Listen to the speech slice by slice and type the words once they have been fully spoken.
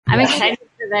I'm excited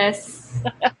for this.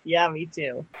 Yeah, me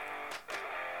too.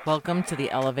 Welcome to the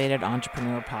Elevated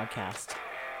Entrepreneur Podcast.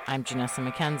 I'm Janessa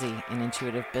McKenzie, an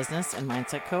intuitive business and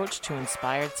mindset coach to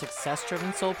inspired,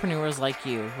 success-driven soulpreneurs like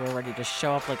you who are ready to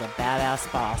show up like a badass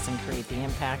boss and create the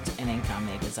impact and income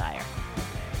they desire.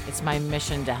 It's my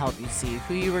mission to help you see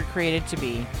who you were created to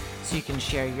be so you can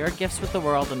share your gifts with the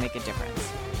world and make a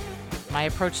difference. My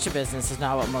approach to business is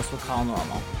not what most would call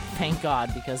normal. Thank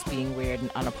God, because being weird and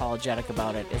unapologetic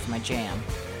about it is my jam.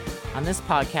 On this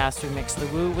podcast, we mix the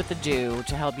woo with the do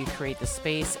to help you create the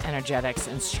space, energetics,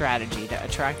 and strategy to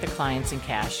attract the clients and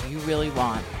cash you really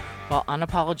want while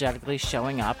unapologetically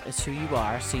showing up as who you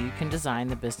are so you can design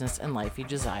the business and life you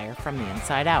desire from the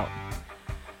inside out.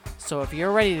 So if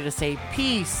you're ready to say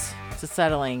peace to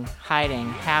settling, hiding,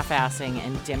 half-assing,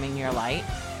 and dimming your light,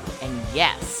 and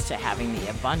yes to having the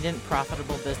abundant,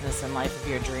 profitable business and life of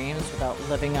your dreams without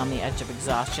living on the edge of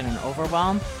exhaustion and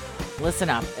overwhelm, listen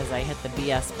up as I hit the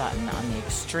BS button on the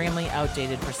extremely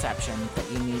outdated perception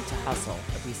that you need to hustle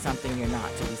or be something you're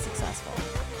not to be successful.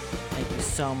 Thank you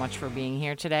so much for being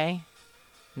here today.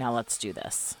 Now let's do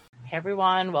this. Hey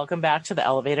everyone, welcome back to the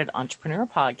Elevated Entrepreneur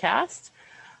Podcast.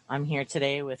 I'm here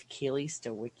today with Keely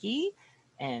Stawicki,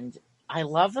 and I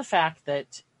love the fact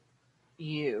that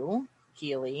you,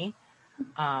 Keely,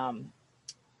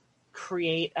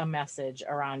 create a message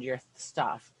around your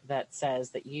stuff that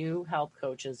says that you help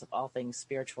coaches of all things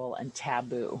spiritual and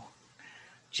taboo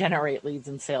generate leads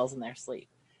and sales in their sleep,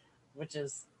 which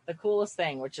is the coolest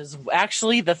thing, which is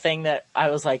actually the thing that I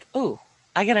was like, ooh,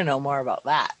 I got to know more about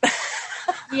that.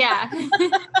 Yeah.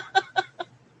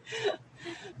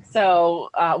 So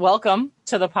welcome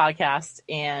to the podcast,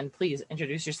 and please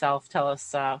introduce yourself. Tell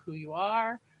us who you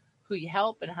are, who you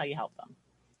help, and how you help them.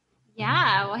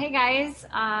 Yeah. Well, hey guys.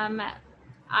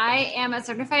 I am a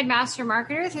certified master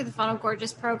marketer through the Funnel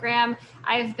Gorgeous program.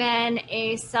 I've been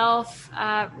a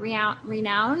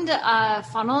renowned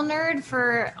funnel nerd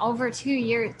for over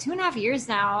 2.5 years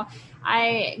now.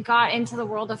 I got into the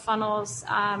world of funnels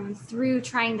through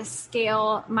trying to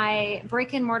scale my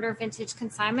brick and mortar vintage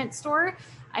consignment store.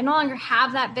 I no longer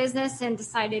have that business and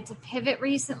decided to pivot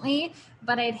recently,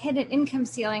 but I'd hit an income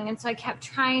ceiling. And so I kept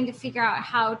trying to figure out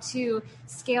how to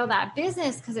scale that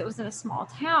business because it was in a small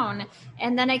town.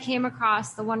 And then I came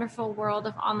across the wonderful world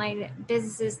of online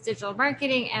businesses, digital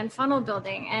marketing, and funnel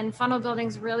building. And funnel building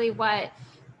is really what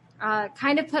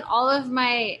kind of put all of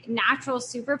my natural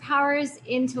superpowers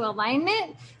into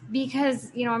alignment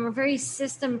because, I'm a very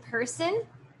system person.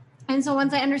 And so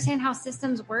once I understand how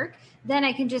systems work, then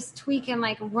I can just tweak and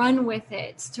run with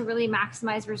it to really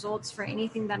maximize results for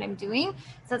anything that I'm doing.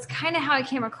 So that's kind of how I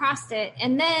came across it.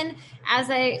 And then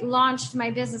as I launched my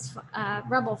business,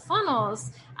 Rebel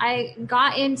Funnels, I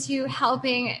got into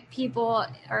helping people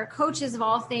or coaches of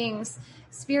all things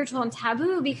spiritual and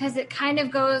taboo because it kind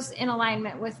of goes in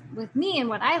alignment with me and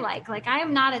what I like. I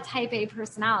am not a type A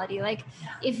personality.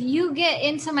 If you get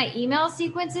into my email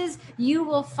sequences, you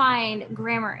will find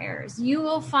grammar errors. You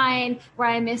will find where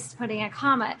I missed putting a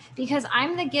comma because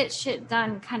I'm the get shit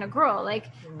done kind of girl.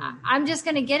 I'm just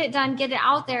going to get it done, get it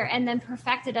out there, and then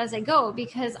perfect it as I go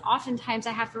because oftentimes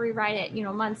I have to rewrite it,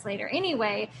 months later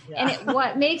anyway. Yeah. And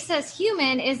what makes us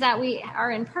human is that we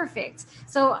are imperfect.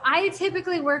 So I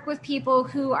typically work with people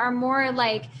who are more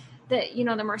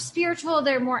they're more spiritual,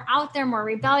 they're more out there, more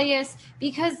rebellious,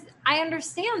 because I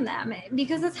understand them,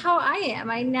 because that's how I am.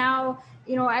 I now,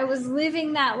 I was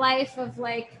living that life of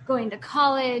going to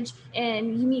college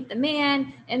and you meet the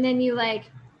man and then you're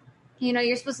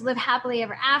supposed to live happily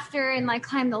ever after and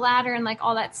climb the ladder and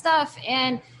all that stuff.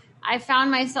 And I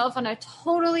found myself on a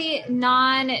totally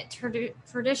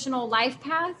non-traditional life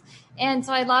path. And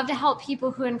so I love to help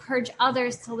people who encourage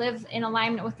others to live in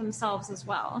alignment with themselves as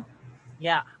well.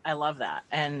 Yeah, I love that.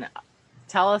 And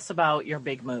tell us about your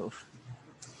big move.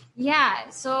 Yeah.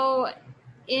 So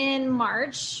in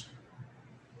March,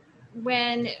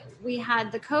 when we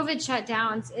had the COVID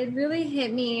shutdowns, it really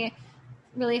hit me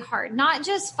really hard. Not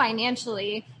just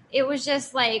financially. It was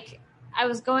just I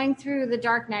was going through the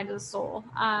dark night of the soul.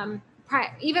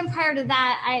 Even prior to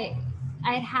that,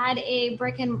 I had a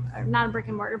not a brick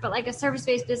and mortar, but a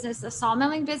service-based business, a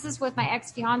sawmilling business with my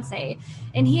ex-fiance.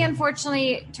 And he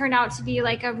unfortunately turned out to be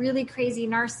a really crazy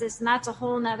narcissist. And that's a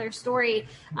whole nother story.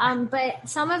 But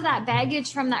some of that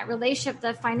baggage from that relationship,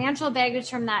 the financial baggage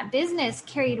from that business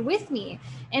carried with me.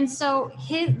 And so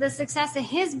the success of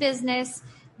his business,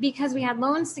 because we had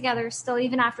loans together still,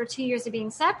 even after 2 years of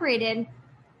being separated,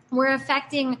 were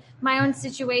affecting my own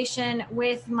situation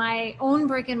with my own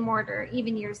brick and mortar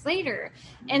even years later.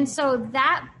 And so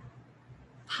that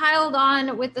piled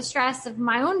on with the stress of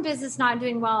my own business not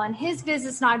doing well and his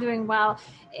business not doing well.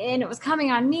 And it was coming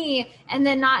on me, and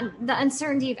then not the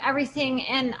uncertainty of everything.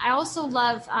 And I also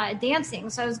love dancing.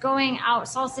 So I was going out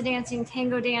salsa dancing,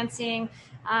 tango dancing,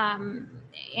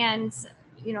 and,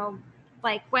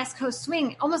 like West Coast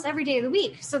swing almost every day of the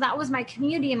week. So that was my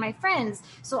community and my friends.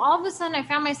 So all of a sudden I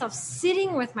found myself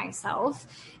sitting with myself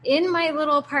in my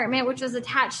little apartment, which was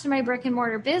attached to my brick and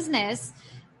mortar business,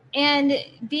 and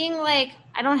being like,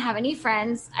 I don't have any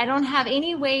friends. I don't have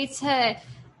any way to,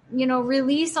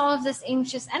 release all of this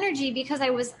anxious energy, because I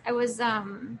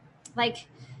wasn't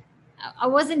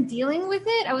dealing with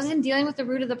it. I wasn't dealing with the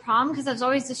root of the problem, because I was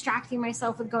always distracting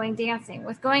myself with going dancing,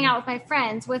 with going out with my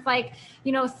friends, with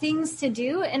things to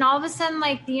do. And all of a sudden,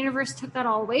 the universe took that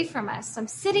all away from us. So I'm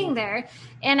sitting there,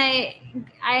 and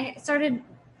I started,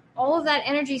 all of that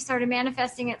energy started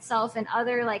manifesting itself in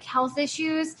other health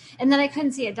issues. And then I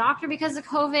couldn't see a doctor because of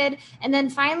COVID. And then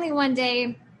finally one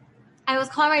day, I was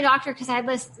calling my doctor because I had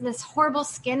this horrible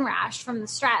skin rash from the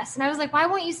stress. And I was like, why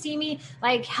won't you see me?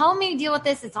 Help me deal with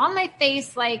this. It's on my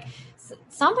face.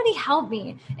 Somebody help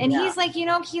me. And he's like,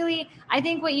 Keely, I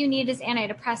think what you need is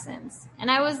antidepressants.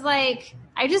 And I was like,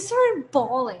 I just started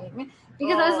bawling,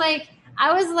 because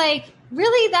I was like,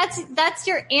 really? That's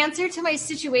your answer to my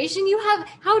situation?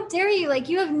 How dare you?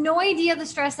 You have no idea the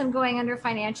stress I'm going under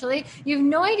financially. You have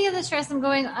no idea the stress I'm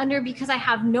going under because I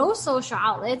have no social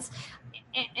outlets.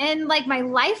 And my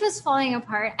life is falling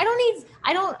apart. I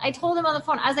told him on the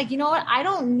phone, I was like, you know what? I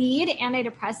don't need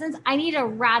antidepressants. I need a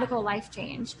radical life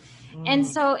change. And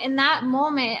so in that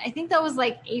moment, I think that was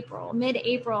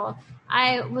mid-April,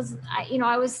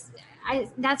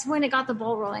 that's when it got the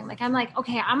ball rolling. I'm like,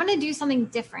 okay, I'm going to do something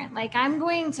different. I'm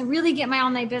going to really get my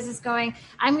online business going.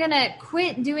 I'm going to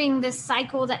quit doing this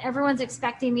cycle that everyone's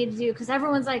expecting me to do, because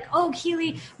everyone's like, oh,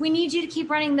 Keely, we need you to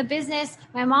keep running the business.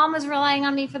 My mom was relying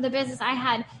on me for the business. I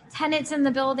had tenants in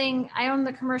the building. I owned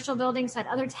the commercial building, so I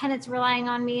had other tenants relying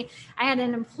on me. I had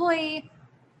an employee.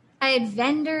 I had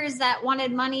vendors that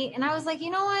wanted money. And I was like,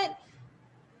 you know what?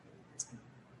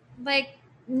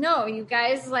 No, you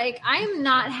guys, I'm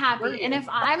not happy. And if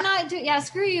I'm not doing,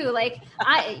 screw you.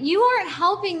 You aren't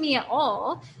helping me at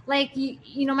all.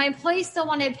 My employees still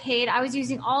wanted paid. I was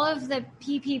using all of the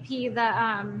PPP,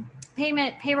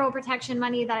 the payroll protection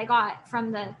money that I got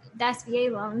from the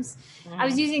SBA loans. I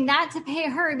was using that to pay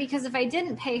her, because if I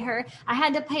didn't pay her, I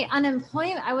had to pay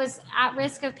unemployment. I was at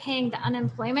risk of paying the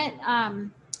unemployment,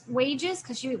 wages,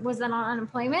 because she was then on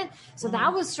unemployment. So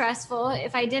that was stressful.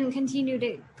 If I didn't continue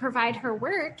to provide her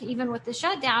work, even with the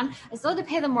shutdown, I still had to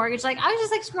pay the mortgage. I was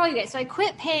just screw you guys. So I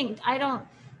quit paying.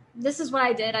 This is what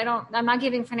I did. I'm not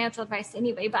giving financial advice to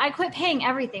anybody, but I quit paying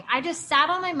everything. I just sat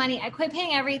on my money. I quit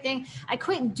paying everything. I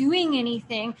quit doing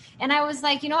anything. And I was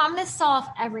like, I'm going to sell off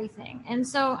everything. And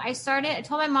so I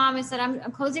told my mom, I said,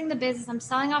 I'm closing the business. I'm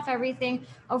selling off everything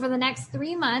over the next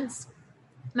 3 months.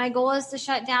 My goal is to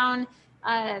shut down,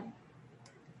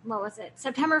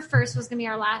 September 1st was going to be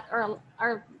our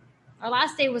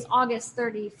last day was August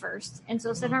 31st. And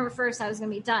so September 1st, I was going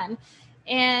to be done.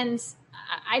 And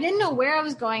I didn't know where I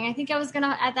was going. I think I was going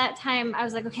to, at that time, I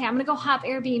was like, okay, I'm going to go hop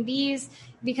Airbnbs,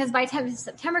 because by the time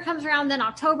September comes around, then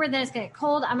October, then it's going to get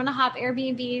cold. I'm going to hop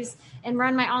Airbnbs and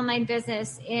run my online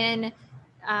business in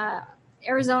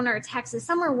Arizona or Texas,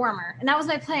 somewhere warmer. And that was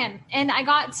my plan. And I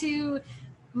got to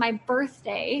my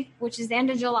birthday, which is the end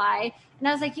of July. And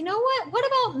I was like, you know what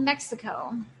about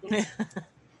Mexico? I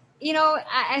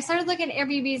started looking at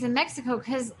Airbnbs in Mexico,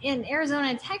 because in Arizona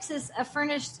and Texas, a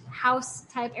furnished house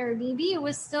type Airbnb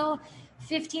was still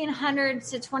 $1,500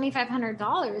 to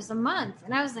 $2,500 a month.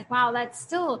 And I was like, wow, that's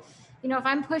still, if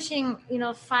I'm pushing,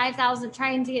 5,000,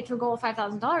 trying to get to a goal of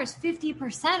 $5,000,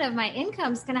 50% of my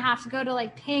income is going to have to go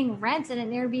to paying rent in an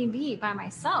Airbnb by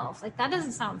myself. That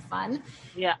doesn't sound fun.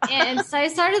 Yeah. And so I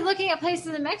started looking at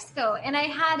places in Mexico, and I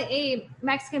had a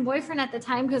Mexican boyfriend at the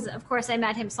time, because of course I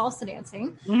met him salsa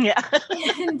dancing. Yeah.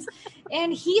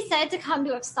 and he said to come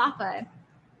to Ixtapa.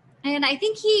 And I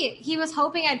think he was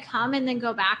hoping I'd come and then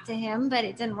go back to him, but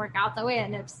it didn't work out that way. I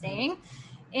ended up staying.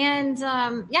 And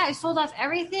I sold off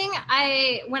everything.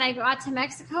 When I got to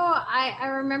Mexico, I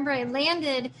remember I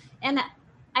landed, and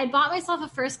I bought myself a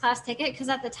first class ticket, because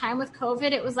at the time with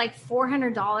COVID, it was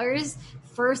 $400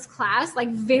 first class,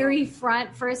 very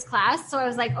front first class. So I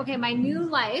was like, okay, my new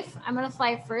life, I'm going to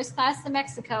fly first class to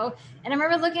Mexico. And I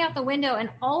remember looking out the window, and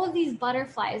all of these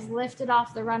butterflies lifted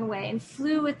off the runway and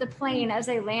flew with the plane as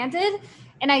I landed.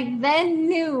 And I then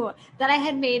knew that I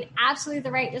had made absolutely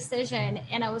the right decision,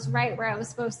 and I was right where I was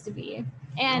supposed to be.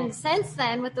 And since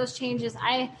then, with those changes,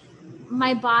 I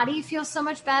my body feels so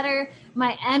much better.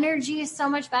 My energy is so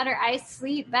much better. I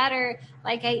sleep better.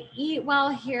 Like I eat well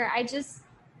here.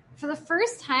 For the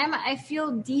first time, I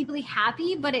feel deeply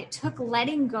happy, but it took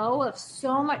letting go of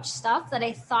so much stuff that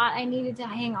I thought I needed to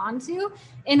hang on to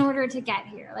in order to get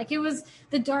here. Like it was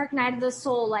the dark night of the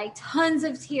soul, like tons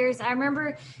of tears. I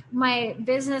remember my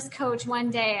business coach one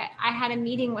day, I had a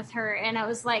meeting with her and I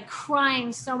was like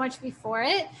crying so much before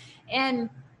it.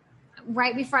 And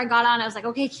right before I got on, I was like,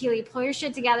 okay, Keely, pull your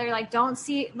shit together. Like,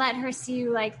 let her see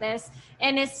you like this.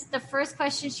 And it's the first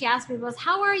question she asked me was,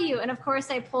 how are you? And of course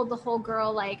I pulled the whole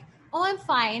girl like, oh, I'm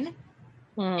fine.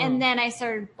 And then I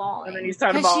started bawling. And then you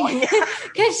started bawling.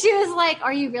 Because she was like,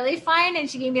 are you really fine? And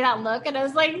she gave me that look and I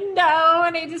was like, no.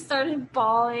 And I just started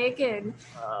bawling and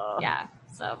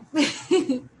so.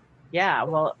 Yeah,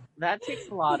 well, that takes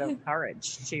a lot of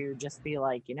courage to just be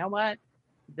like, you know what?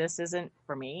 This isn't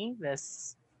for me.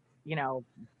 This,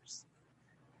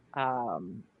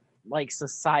 like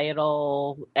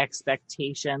societal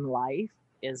expectation life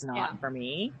is not for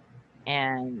me.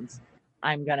 And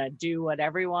I'm going to do what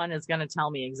everyone is going to tell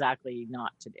me exactly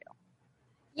not to do.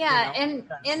 Yeah.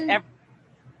 And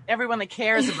everyone that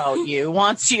cares about you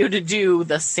wants you to do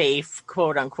the safe,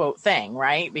 quote unquote thing,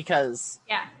 right? Because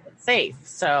it's safe.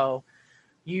 So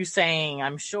you saying,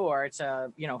 I'm sure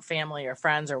to, family or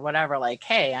friends or whatever, like,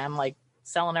 hey, I'm like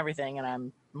selling everything and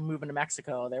I'm moving to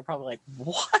Mexico. They're probably like,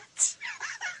 what?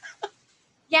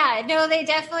 Yeah, no, they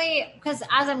definitely, because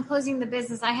as I'm closing the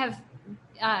business, I have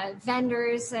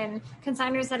vendors and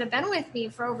consigners that have been with me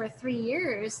for over 3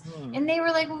 years. And they were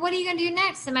like, well, what are you going to do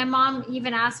next? And my mom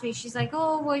even asked me, she's like,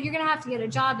 oh, well, you're going to have to get a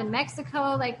job in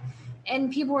Mexico. Like,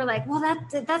 and people were like, well,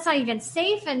 that's not even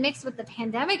safe. And mixed with the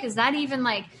pandemic, is that even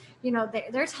like,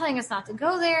 they're telling us not to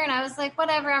go there. And I was like,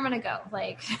 whatever, I'm going to go.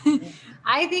 Like,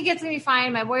 I think it's going to be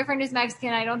fine. My boyfriend is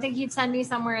Mexican. I don't think he'd send me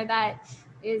somewhere that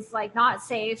is like not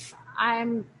safe.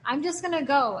 I'm just going to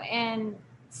go and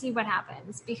see what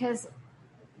happens, because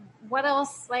what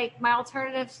else, like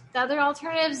the other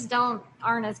alternatives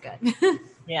aren't as good.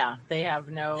 Yeah. They have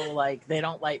they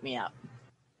don't light me up.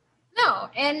 No.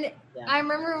 And I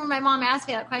remember when my mom asked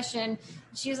me that question,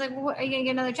 she was like, well, are you going to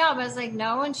get another job? I was like,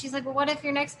 no. And she's like, well, what if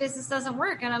your next business doesn't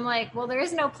work? And I'm like, well, there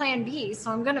is no plan B,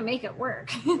 so I'm going to make it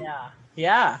work.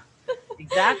 Yeah,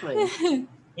 exactly.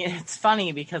 It's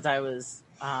funny because I was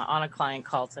on a client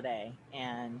call today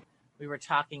and we were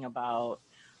talking about,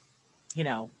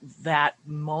 that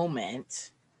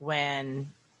moment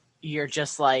when you're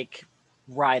just like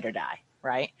ride or die,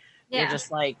 right? Yeah. You're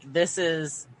just like,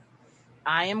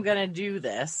 I am going to do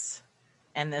this.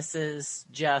 And this is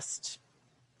just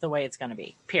the way it's going to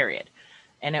be, period.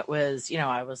 And it was,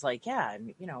 I was like,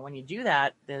 when you do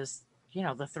that, there's,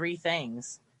 the three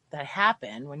things that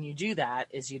happen when you do that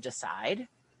is you decide.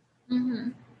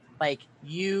 Mm-hmm. Like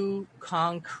you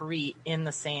concrete in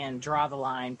the sand, draw the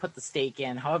line, put the stake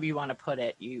in, however you want to put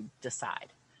it, you decide.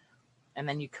 And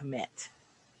then you commit.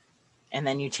 And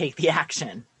then you take the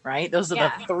action, right? Those are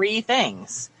the three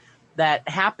things that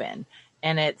happen.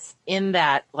 And it's in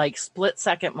that like split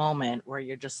second moment where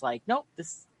you're just like, nope,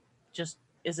 this just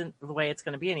isn't the way it's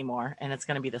going to be anymore. And it's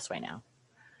going to be this way now.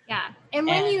 Yeah. And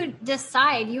when you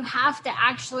decide, you have to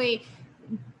actually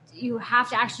do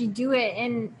it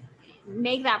and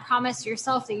make that promise to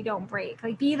yourself that you don't break.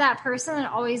 Like be that person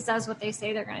that always does what they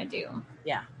say they're going to do.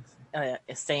 Yeah.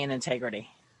 Stay in integrity.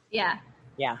 Yeah.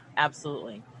 Yeah,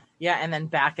 absolutely. Yeah. And then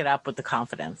back it up with the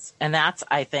confidence. And that's,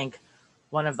 I think,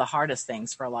 one of the hardest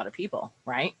things for a lot of people,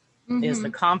 right? Mm-hmm. Is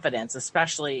the confidence,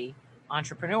 especially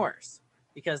entrepreneurs,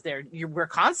 because we're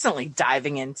constantly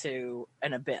diving into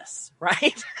an abyss,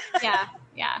 right? Yeah.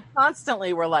 Yeah.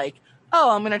 Constantly we're like,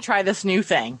 oh, I'm going to try this new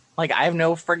thing. Like, I have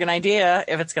no friggin' idea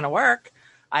if it's going to work.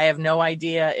 I have no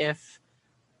idea if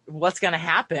what's going to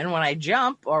happen when I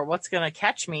jump or what's going to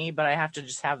catch me, but I have to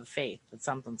just have faith that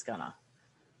something's going to,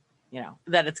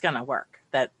 that it's going to work,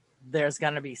 that there's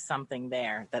going to be something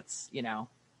there that's,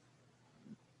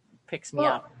 picks me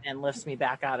up and lifts me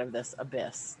back out of this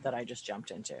abyss that I just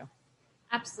jumped into.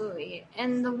 Absolutely.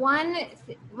 And the one,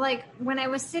 like when I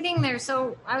was sitting there,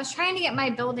 so I was trying to get my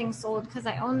building sold because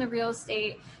I own the real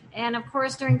estate. And of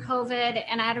course, during COVID,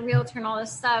 and I had a realtor and all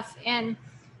this stuff. And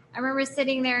I remember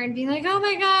sitting there and being like, oh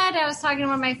my God, I was talking to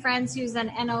one of my friends who's an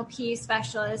NLP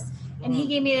specialist. And he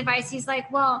gave me advice. He's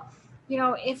like, well,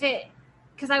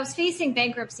 because I was facing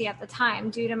bankruptcy at the time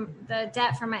due to the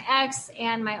debt from my ex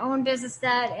and my own business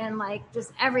debt and like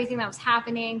just everything that was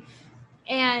happening.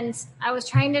 And I was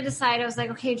trying to decide. I was like,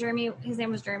 okay, Jeremy, his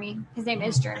name was Jeremy. His name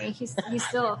is Jeremy. He's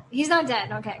not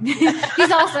dead. Okay.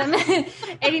 He's awesome.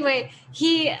 Anyway,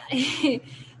 he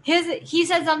he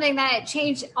said something that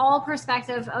changed all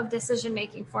perspective of decision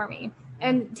making for me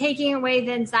and taking away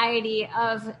the anxiety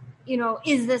of,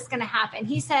 is this going to happen?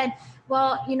 He said,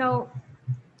 well,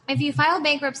 if you file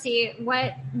bankruptcy,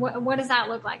 what does that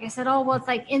look like? I said, oh, well, it's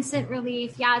like instant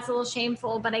relief. Yeah, it's a little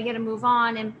shameful, but I get to move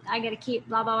on and I get to keep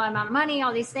blah, blah, blah amount of money,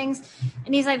 all these things.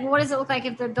 And he's like, well, what does it look like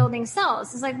if the building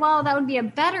sells? It's like, well, that would be a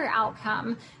better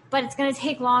outcome, but it's going to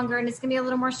take longer and it's going to be a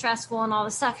little more stressful and all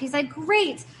this stuff. He's like,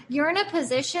 great. You're in a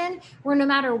position where no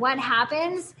matter what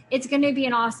happens, it's going to be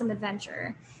an awesome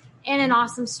adventure and an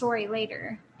awesome story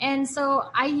later. And so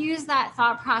I use that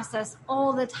thought process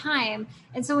all the time.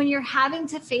 And so when you're having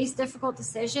to face difficult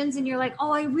decisions and you're like,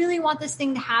 oh, I really want this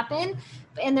thing to happen,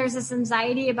 and there's this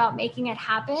anxiety about making it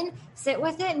happen, sit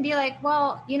with it and be like,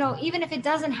 well, even if it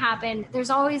doesn't happen,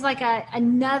 there's always like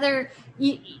another,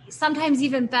 sometimes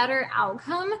even better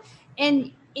outcome.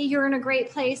 And you're in a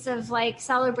great place of like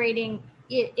celebrating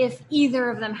if either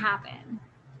of them happen.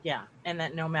 Yeah. And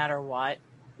that no matter what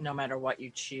you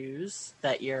choose,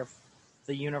 that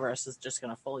the universe is just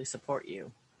going to fully support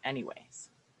you anyways.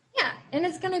 Yeah. And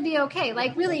it's going to be okay.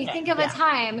 Like really think of a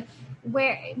time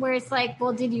where it's like,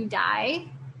 well, did you die?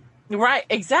 Right.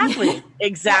 Exactly.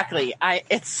 Exactly.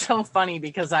 It's so funny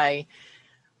because I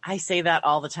say that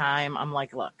all the time. I'm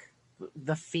like, look,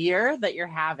 the fear that you're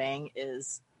having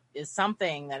is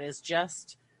something that is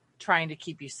just trying to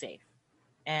keep you safe.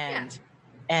 And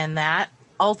that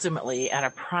ultimately at a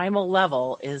primal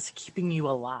level is keeping you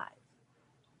alive.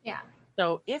 Yeah.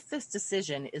 So if this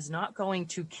decision is not going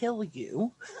to kill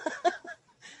you,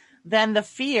 then the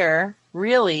fear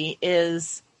really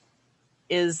is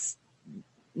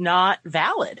not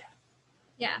valid.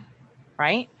 Yeah.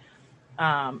 Right?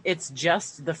 It's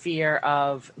just the fear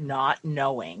of not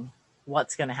knowing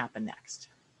what's going to happen next.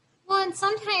 Well, and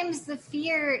sometimes the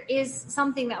fear is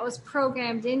something that was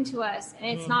programmed into us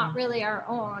and it's not really our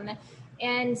own.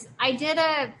 And I did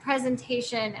a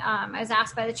presentation. I was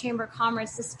asked by the Chamber of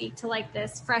Commerce to speak to like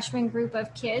this freshman group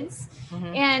of kids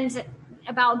and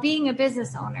about being a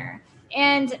business owner.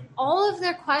 And all of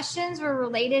their questions were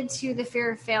related to the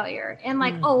fear of failure and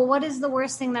like, oh, what is the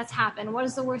worst thing that's happened? What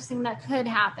is the worst thing that could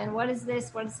happen? What is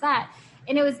this? What is that?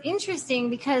 And it was interesting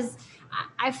because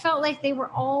I felt like they were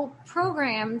all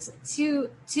programmed to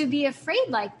be afraid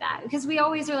like that, because we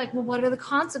always are like, well, what are the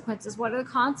consequences? What are the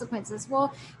consequences?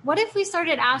 Well, what if we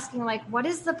started asking like, what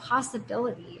is the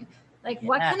possibility? Like,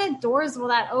 what kind of doors will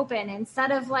that open?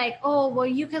 Instead of like, oh, well,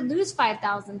 you could lose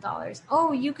 $5,000.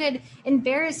 Oh, you could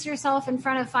embarrass yourself in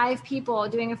front of 5 people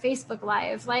doing a Facebook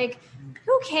Live. Like,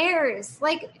 who cares?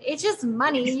 Like, it's just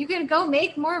money. You could go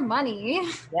make more money.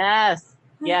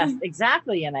 Yes,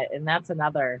 exactly. And that's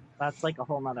like a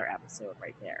whole nother episode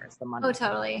right there. It's the money. Oh,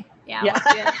 totally. Yeah. We'll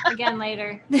do it again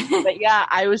later. But yeah,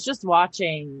 I was just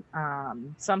watching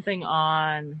something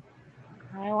on,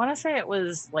 I want to say it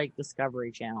was like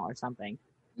Discovery Channel or something.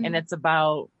 And it's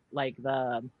about like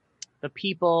the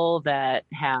people that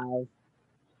have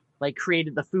like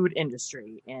created the food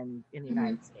industry in the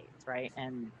United States. Right.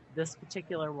 And this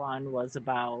particular one was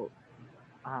about,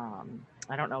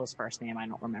 I don't know his first name. I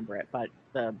don't remember it, but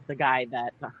the guy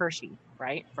that the Hershey,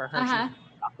 right? For Hershey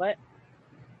chocolate.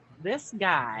 This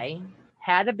guy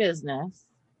had a business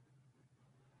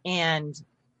and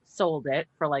sold it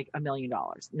for like $1 million.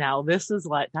 Now that's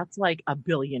like $1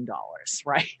 billion,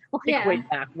 right? Way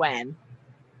back when,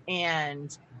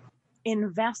 and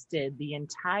invested the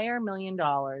entire $1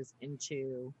 million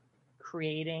into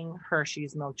creating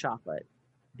Hershey's milk chocolate.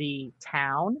 The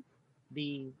town,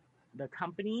 the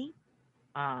company,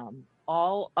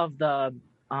 all of the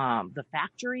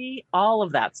factory, all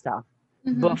of that stuff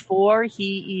before he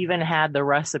even had the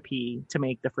recipe to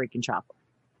make the freaking chocolate.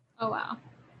 Oh, wow.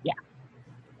 Yeah.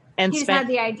 And he had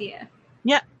the idea.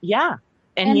 Yeah.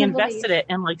 And he invested it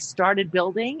and like started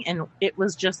building, and it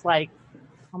was just like,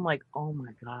 I'm like, oh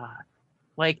my God.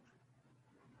 Like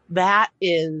that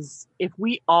is, if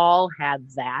we all had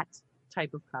that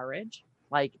type of courage,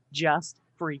 like just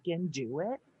freaking do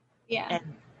it. Yeah.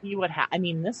 And he would have,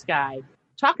 this guy,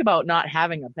 talk about not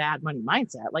having a bad money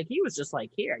mindset. Like he was just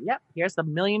like, here's the $1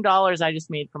 million I just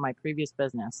made from my previous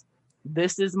business.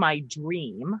 This is my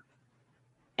dream.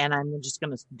 And I'm just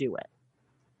going to do it.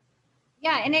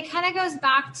 Yeah. And it kind of goes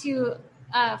back to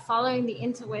following the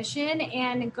intuition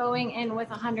and going in with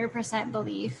 100%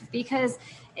 belief, because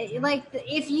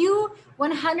if you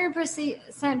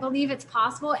 100% believe it's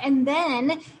possible and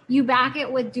then you back it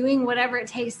with doing whatever it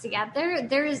takes to get there,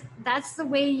 that's the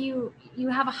way you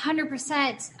have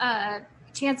 100%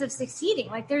 chance of succeeding.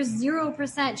 Like there's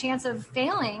 0% chance of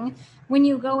failing when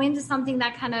you go into something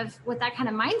that kind of with that kind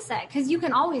of mindset, because you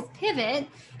can always pivot.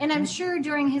 And I'm sure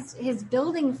during his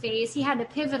building phase, he had to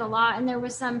pivot a lot. And there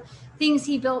was some things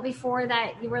he built before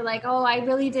that you were like, oh, I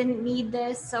really didn't need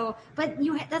this. So, but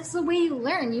that's the way you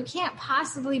learn. You can't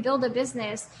possibly build a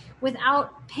business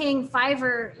without paying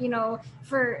Fiverr,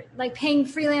 for like paying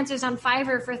freelancers on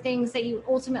Fiverr for things that you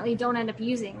ultimately don't end up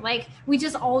using. Like we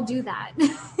just all do that.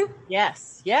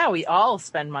 Yes. Yeah. We all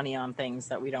spend money on things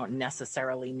that we don't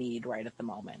necessarily need right at the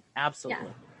moment.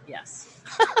 Absolutely. Yeah. Yes.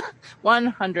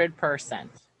 100%.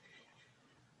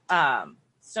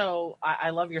 So I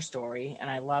love your story, and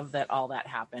I love that all that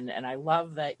happened. And I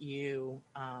love that you,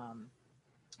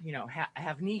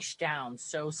 have niched down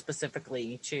so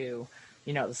specifically to,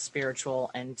 the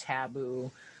spiritual and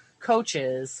taboo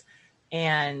coaches.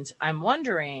 And I'm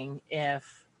wondering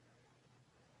if,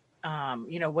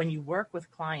 when you work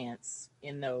with clients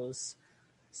in those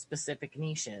specific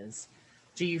niches,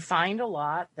 do you find a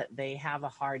lot that they have a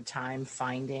hard time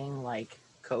finding like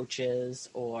coaches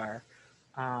or,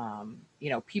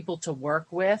 people to work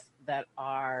with that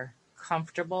are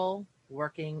comfortable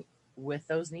working with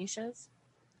those niches?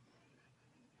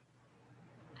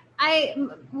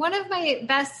 One of my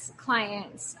best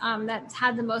clients that's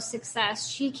had the most success,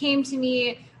 she came to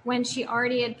me when she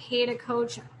already had paid a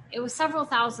coach. It was several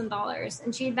 $1,000s,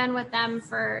 and she'd been with them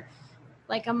for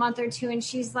like a month or two. And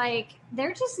she's like,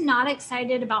 they're just not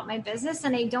excited about my business,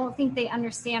 and I don't think they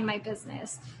understand my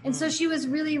business. And so she was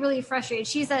really, really frustrated.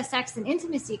 She's a sex and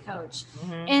intimacy coach.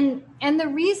 And the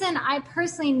reason I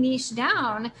personally niched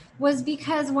down was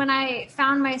because when I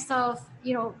found myself,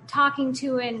 talking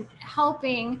to and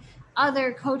helping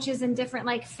other coaches in different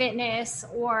like fitness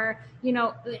or,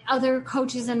 other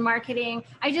coaches in marketing,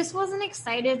 I just wasn't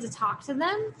excited to talk to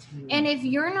them. And if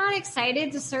you're not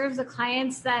excited to serve the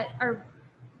clients that are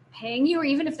paying you, or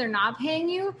even if they're not paying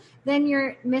you, then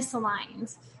you're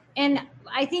misaligned. And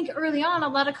I think early on, a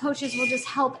lot of coaches will just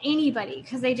help anybody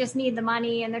because they just need the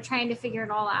money and they're trying to figure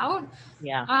it all out.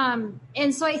 Yeah.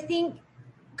 And so I think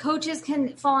coaches can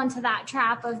fall into that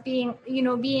trap of being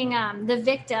the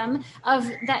victim of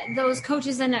those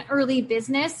coaches in an early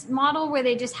business model where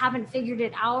they just haven't figured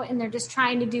it out and they're just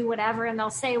trying to do whatever and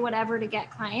they'll say whatever to get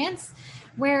clients.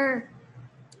 Where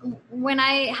when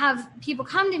I have people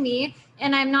come to me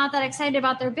and I'm not that excited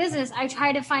about their business, I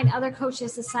try to find other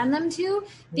coaches to send them to,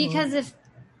 because if,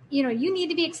 you need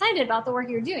to be excited about the work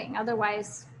you're doing.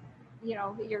 Otherwise,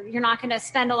 you're not going to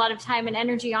spend a lot of time and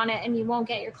energy on it and you won't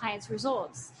get your clients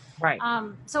results. Right.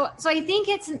 So I think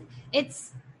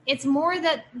it's more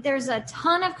that there's a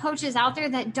ton of coaches out there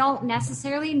that don't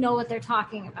necessarily know what they're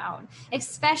talking about,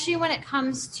 especially when it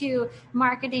comes to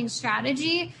marketing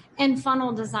strategy and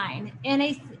funnel design. And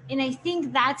I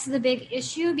think that's the big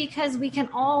issue, because we can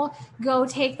all go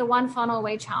take the One Funnel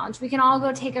Away challenge. We can all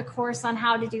go take a course on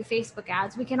how to do Facebook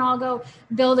ads. We can all go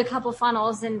build a couple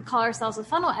funnels and call ourselves a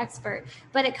funnel expert.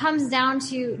 But it comes down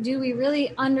to, do we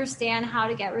really understand how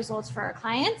to get results for our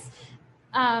clients?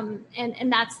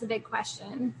 And that's the big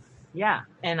question. Yeah.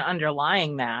 And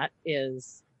underlying that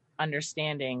is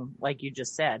understanding, like you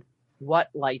just said, what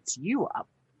lights you up.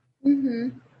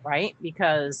 Right?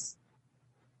 Because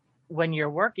when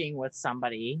you're working with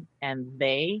somebody and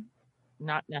they,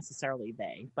 not necessarily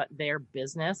they, but their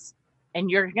business,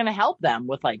 and you're going to help them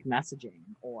with like messaging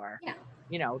or,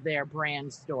 their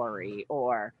brand story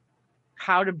or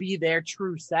how to be their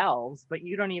true selves, but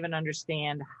you don't even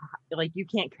understand, you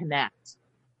can't connect.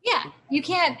 Yeah, you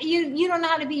can't, you don't know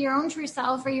how to be your own true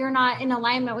self, or you're not in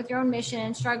alignment with your own mission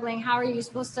and struggling. How are you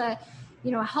supposed to,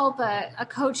 help a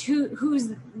coach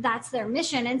who's that's their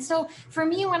mission? And so for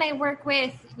me, when I work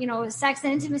with, sex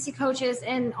and intimacy coaches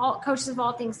and all coaches of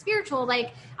all things spiritual,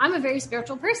 like I'm a very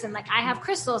spiritual person. Like I have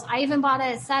crystals. I even bought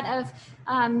a set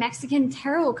of Mexican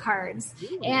tarot cards.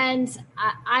 And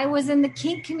I was in the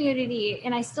kink community,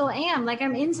 and I still am. Like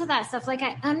I'm into that stuff. Like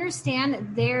I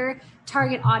understand their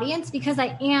target audience because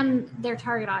I am their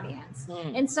target audience.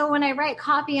 And so when I write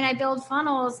copy and I build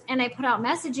funnels and I put out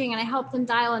messaging and I help them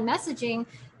dial in messaging,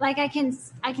 like I can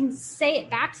say it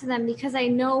back to them because I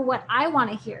know what I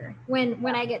want to hear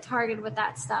when I get targeted with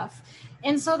that stuff.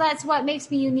 And so that's what makes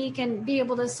me unique and be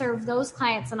able to serve those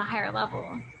clients on a higher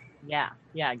level. Yeah,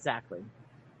 exactly.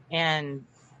 And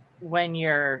when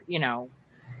you're,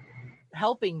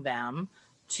 helping them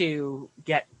to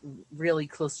get really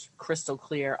crystal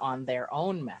clear on their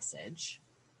own message,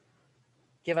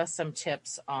 give us some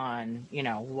tips on,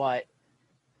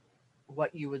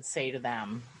 what you would say to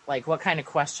them. Like, what kind of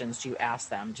questions do you ask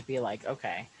them to be like,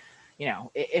 okay,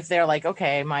 if they're like,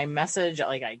 okay, my message,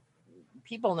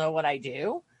 people know what I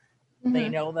do, They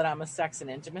know that I'm a sex and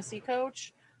intimacy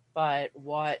coach, but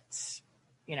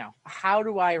how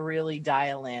do I really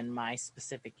dial in my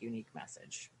specific unique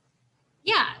message?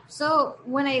 Yeah. So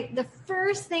the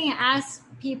first thing I ask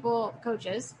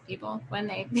coaches, when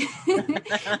they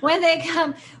when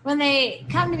they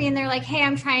come to me and they're like, hey,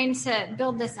 I'm trying to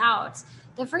build this out.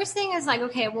 The first thing is like,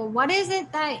 okay, well, who is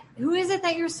it that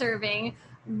you're serving?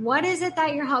 What is it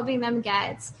that you're helping them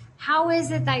get? How is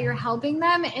it that you're helping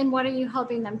them, and what are you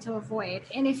helping them to avoid?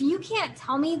 And if you can't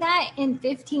tell me that in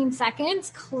 15 seconds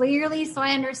clearly so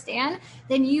I understand,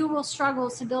 then you will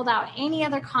struggle to build out any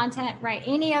other content, write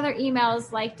any other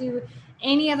emails, like do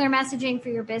any other messaging for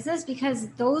your business, because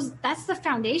that's the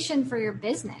foundation for your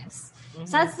business. Mm-hmm.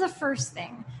 So that's the first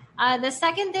thing. The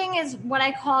second thing is what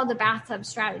I call the bathtub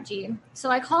strategy.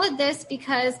 So I call it this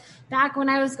because back when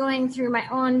I was going through my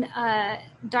own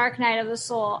dark night of the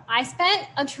soul, I spent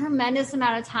a tremendous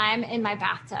amount of time in my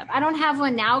bathtub. I don't have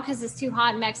one now because it's too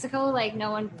hot in Mexico. Like no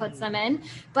one puts them in.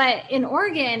 But in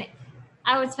Oregon,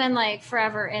 I would spend like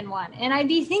forever in one. And I'd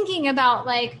be thinking about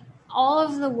like all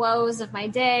of the woes of my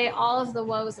day, all of the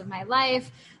woes of my life,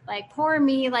 like poor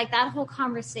me, like that whole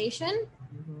conversation.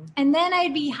 And then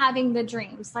I'd be having the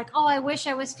dreams like, oh, I wish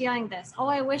I was feeling this. Oh,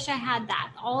 I wish I had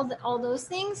that. All those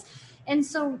things. And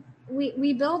so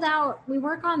we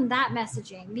work on that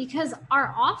messaging, because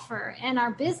our offer and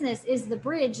our business is the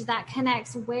bridge that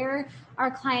connects where our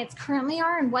clients currently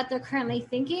are and what they're currently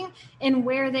thinking and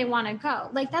where they want to go.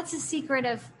 Like that's the secret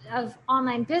of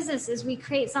online business, is we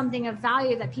create something of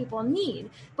value that people need,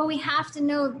 but we have to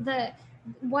know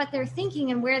what they're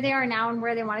thinking and where they are now and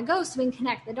where they want to go, so we can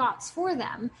connect the dots for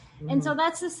them. Mm-hmm. And so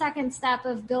that's the second step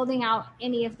of building out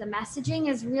any of the messaging,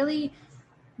 is really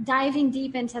diving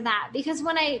deep into that. Because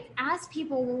when I ask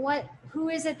people, who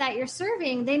is it that you're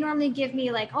serving, they normally give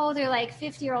me like, oh, they're like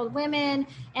 50-year-old women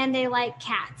and they like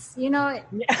cats, that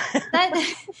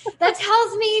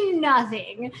tells me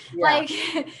nothing. Yeah. Like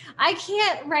I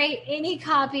can't write any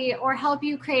copy or help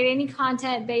you create any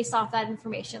content based off that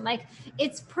information. Like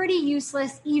it's pretty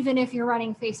useless, even if you're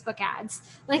running Facebook ads.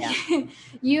 Like yeah.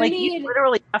 you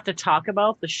literally have to talk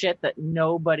about the shit that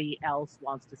nobody else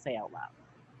wants to say out loud.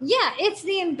 Yeah, it's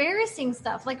the embarrassing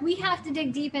stuff. Like we have to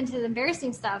dig deep into the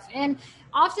embarrassing stuff. And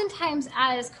oftentimes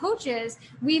as coaches,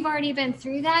 we've already been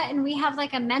through that and we have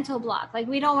like a mental block. Like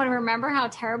we don't want to remember how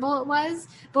terrible it was,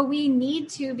 but we need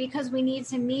to, because we need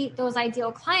to meet those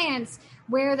ideal clients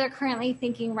where they're currently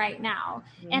thinking right now.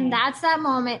 Mm-hmm. And that's that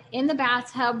moment in the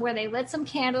bathtub where they lit some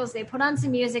candles, they put on some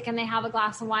music, and they have a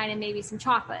glass of wine and maybe some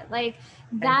chocolate. Like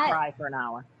that. And cry for an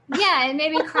hour. Yeah, and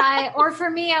maybe cry. Or for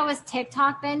me, I was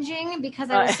TikTok binging because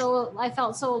I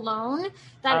felt so alone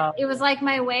that it was like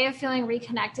my way of feeling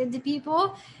reconnected to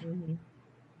people. Mm-hmm.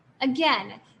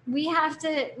 Again, we have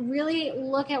to really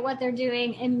look at what they're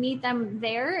doing and meet them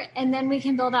there, and then we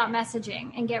can build out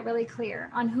messaging and get really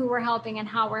clear on who we're helping and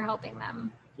how we're helping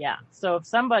them. Yeah. So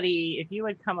if you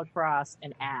had come across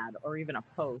an ad or even a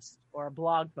post or a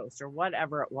blog post or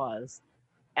whatever it was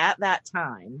at that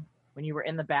time, when you were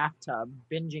in the bathtub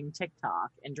binging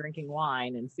TikTok and drinking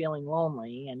wine and feeling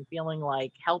lonely and feeling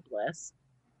like helpless,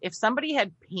 if somebody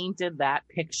had painted that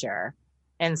picture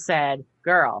and said,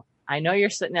 girl, I know you're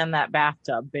sitting in that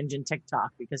bathtub binging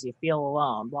TikTok because you feel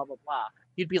alone, blah, blah, blah,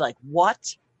 you'd be like,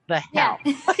 what the hell?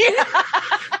 Yeah.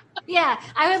 Yeah.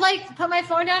 I would like put my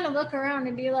phone down and look around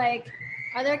and be like,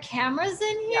 are there cameras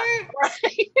in here? Yeah,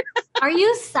 right. Are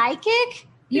you psychic?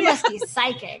 You must be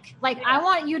psychic. Like, yeah. I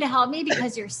want you to help me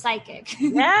because you're psychic.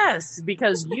 Yes,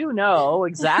 because you know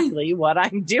exactly what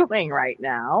I'm doing right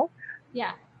now.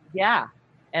 Yeah. Yeah.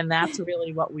 And that's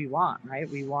really what we want, right?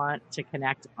 We want to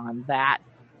connect on that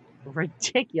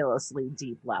ridiculously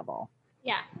deep level.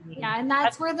 Yeah. Yeah. And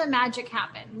that's where the magic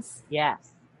happens. Yes.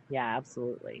 Yeah,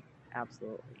 absolutely.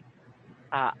 Absolutely.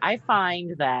 I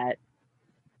find that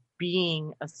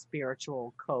being a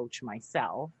spiritual coach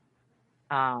myself,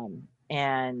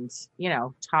 and,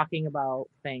 talking about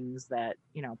things that,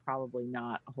 probably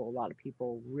not a whole lot of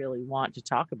people really want to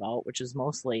talk about, which is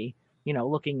mostly,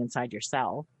 looking inside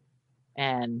yourself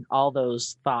and all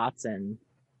those thoughts and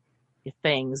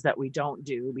things that we don't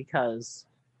do because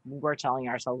we're telling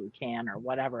ourselves we can or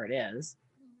whatever it is.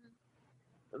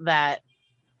 Mm-hmm. That,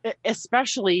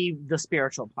 especially the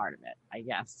spiritual part of it, I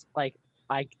guess. Like,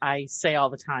 I say all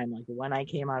the time, like when I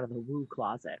came out of the woo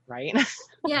closet, right?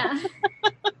 Yeah.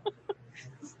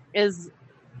 is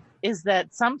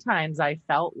that sometimes I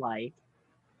felt like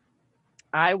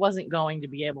I wasn't going to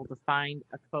be able to find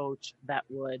a coach that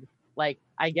would, like,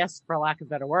 I guess for lack of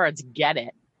better words, get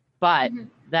it, but mm-hmm.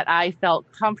 that I felt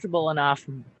comfortable enough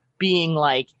being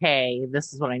like, hey,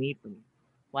 this is what I need from you.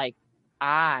 Like,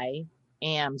 I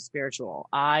am spiritual.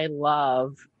 I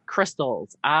love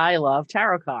crystals. I love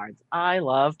tarot cards. I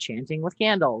love chanting with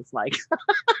candles. Like,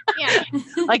 Yeah.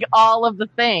 like all of the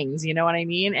things, you know what I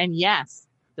mean? And yes,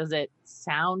 does it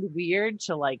sound weird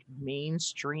to like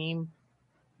mainstream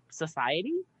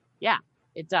society? Yeah,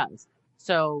 it does.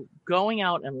 So going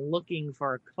out and looking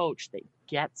for a coach that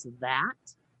gets that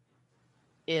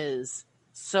is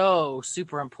so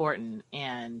super important.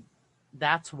 And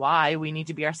that's why we need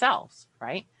to be ourselves,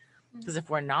 right? Because if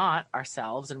we're not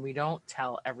ourselves and we don't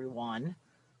tell everyone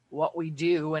what we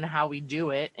do and how we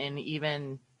do it, and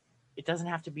even it doesn't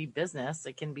have to be business,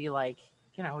 it can be like,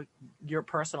 you know, your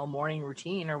personal morning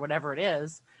routine or whatever it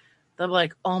is, they'll be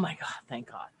like, oh my God,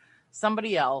 thank God.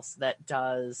 Somebody else that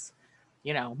does,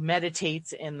 you know,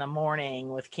 meditates in the morning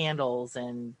with candles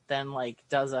and then like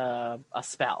does a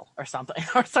spell or something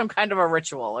or some kind of a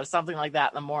ritual or something like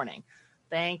that in the morning.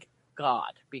 Thank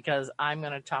God, because I'm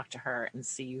going to talk to her and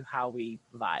see how we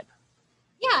vibe.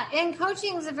 Yeah, and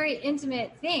coaching is a very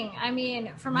intimate thing. I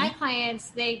mean, for my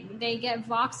clients, they get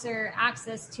Voxer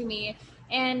access to me,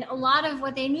 and a lot of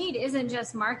what they need isn't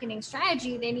just marketing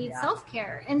strategy, they need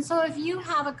self-care. And so if you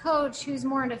have a coach who's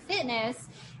more into fitness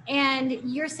and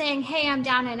you're saying, hey, I'm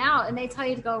down and out, and they tell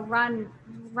you to go run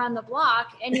the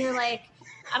block, and you're like,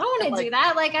 I don't want to do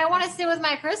that. Like, I want to sit with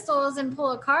my crystals and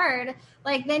pull a card.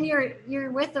 Like, then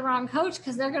you're with the wrong coach,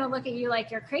 because they're going to look at you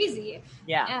like you're crazy.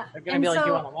 Yeah. They're going to be like,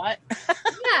 you want to what?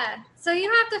 Yeah. So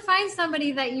you have to find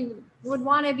somebody that you would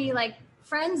want to be like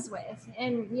friends with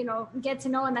and, you know, get to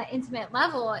know on that intimate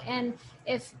level. And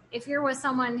if you're with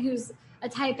someone who's a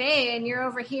type A and you're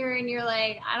over here and you're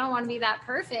like, I don't want to be that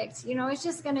perfect, you know, it's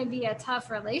just going to be a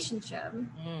tough relationship.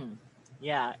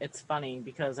 Yeah, it's funny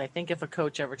because I think if a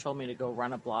coach ever told me to go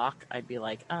run a block, I'd be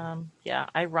like, yeah,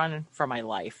 I run for my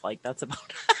life. Like, that's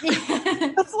about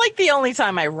that's like the only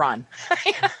time I run.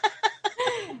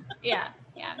 Yeah.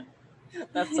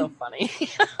 That's so funny.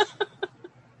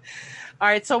 All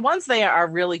right. So once they are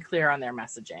really clear on their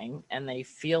messaging and they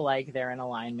feel like they're in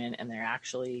alignment and they're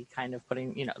actually kind of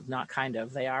putting, you know, not kind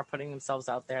of, they are putting themselves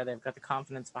out there. They've got the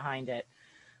confidence behind it.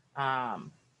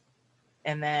 And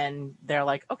then they're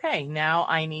like, okay, now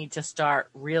I need to start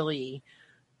really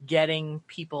getting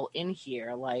people in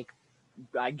here. Like,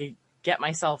 I get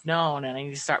myself known and I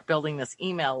need to start building this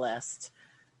email list.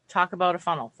 Talk about a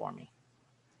funnel for me.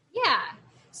 Yeah.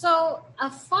 So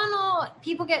a funnel,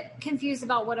 people get confused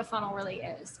about what a funnel really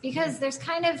is, because there's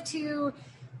kind of two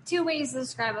ways to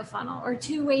describe a funnel, or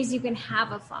two ways you can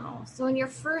have a funnel. So when you're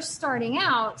first starting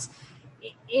out,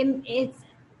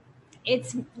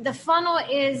 it's the funnel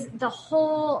is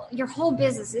your whole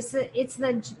business. It's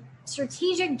the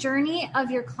strategic journey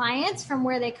of your clients from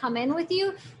where they come in with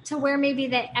you to where maybe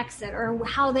they exit, or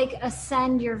how they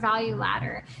ascend your value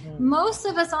ladder. Most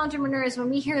of us entrepreneurs, when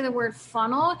we hear the word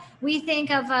funnel, we think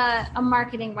of a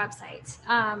marketing website.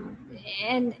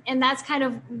 And that's kind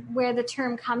of where the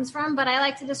term comes from. But I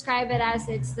like to describe it as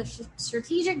it's the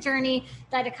strategic journey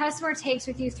that a customer takes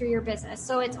with you through your business.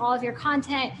 So it's all of your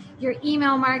content, your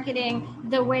email marketing,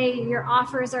 the way your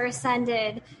offers are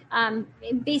ascended,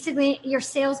 basically your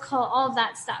sales call, all of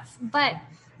that stuff. But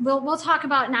we'll talk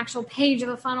about an actual page of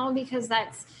a funnel, because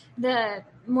that's the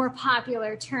more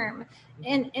popular term.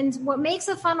 And what makes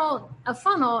a funnel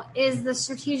is the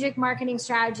strategic marketing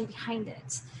strategy behind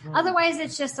it. Otherwise,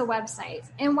 it's just a website.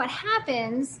 And what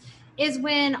happens is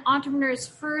when entrepreneurs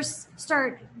first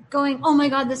start going, oh my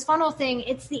God, this funnel thing,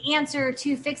 it's the answer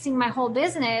to fixing my whole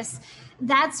business.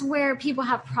 That's where people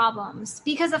have problems,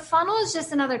 because a funnel is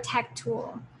just another tech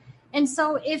tool. And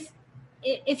so if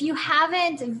you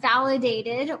haven't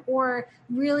validated or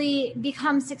really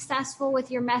become successful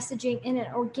with your messaging in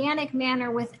an organic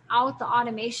manner without the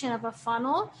automation of a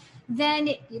funnel,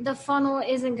 then the funnel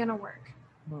isn't going to work.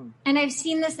 And I've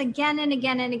seen this again and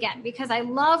again and again, because I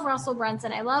love Russell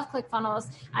Brunson. I love ClickFunnels.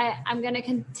 I'm going to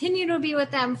continue to be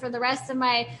with them for the rest of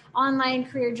my online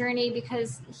career journey,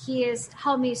 because he has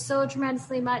helped me so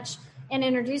tremendously much and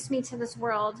introduced me to this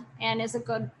world, and is a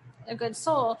good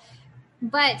soul.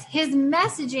 But his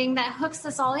messaging that hooks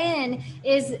us all in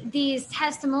is these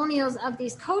testimonials of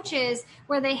these coaches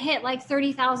where they hit like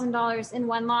 $30,000 in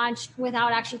one launch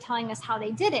without actually telling us how they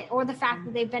did it, or the fact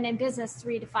that they've been in business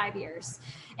 3 to 5 years.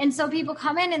 And so people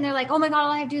come in and they're like, oh my God,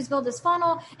 all I have to do is build this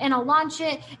funnel and I'll launch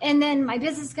it, and then my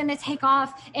business is going to take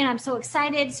off and I'm so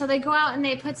excited. So they go out and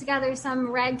they put together some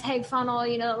ragtag funnel,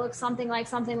 you know, that looks something like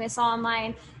something they saw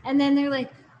online. And then they're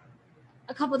like,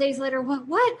 a couple of days later,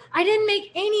 what? I didn't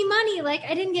make any money. Like,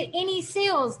 I didn't get any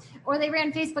sales. Or they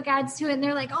ran Facebook ads to it and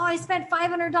they're like, oh, I spent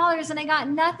 $500 and I got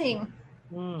nothing.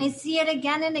 I see it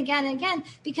again and again and again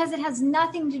because it has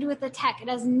nothing to do with the tech. It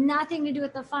has nothing to do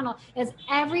with the funnel. It has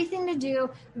everything to do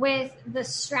with the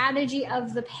strategy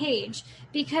of the page,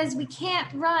 because we can't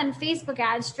run Facebook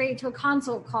ads straight to a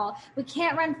consult call. We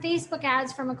can't run Facebook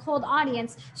ads from a cold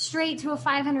audience straight to a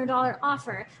 $500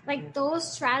 offer. Like, those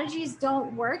strategies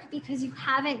don't work because you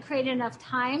haven't created enough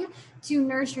time to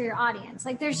nurture your audience.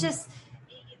 Like, there's just,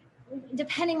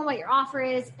 depending on what your offer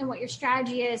is and what your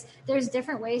strategy is, there's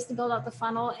different ways to build out the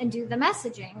funnel and do the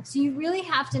messaging. So you really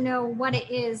have to know what it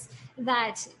is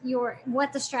that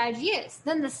what the strategy is.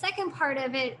 Then the second part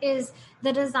of it is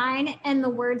the design and the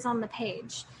words on the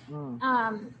page.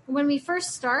 When we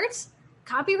first start,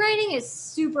 copywriting is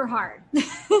super hard.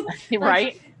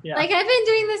 Right? Yeah. Like, I've been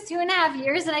doing this 2.5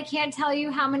 years, and I can't tell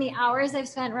you how many hours I've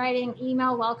spent writing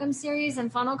email welcome series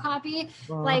and funnel copy.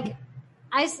 Like,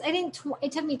 I think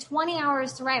it took me 20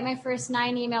 hours to write my first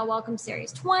 9 email welcome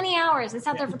series. 20 hours. I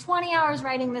sat there for 20 hours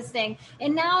writing this thing.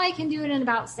 And now I can do it in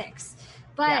about 6.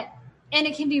 And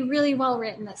it can be really well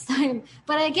written this time.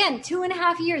 But again,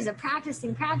 2.5 years of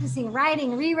practicing,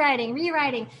 writing,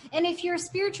 rewriting. And if you're a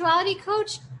spirituality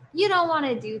coach, you don't want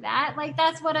to do that. Like,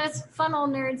 that's what us funnel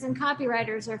nerds and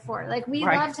copywriters are for. Like, we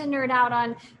love to nerd out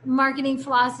on marketing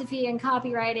philosophy and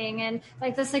copywriting and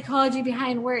like the psychology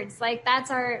behind words. Like,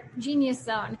 that's our genius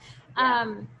zone.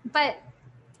 But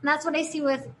that's what I see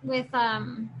with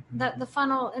the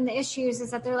funnel and the issues,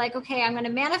 is that they're like, okay, I'm going to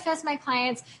manifest my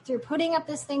clients through putting up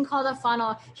this thing called a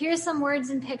funnel. Here's some words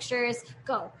and pictures,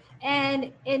 go.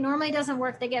 And it normally doesn't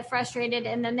work. They get frustrated,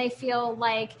 and then they feel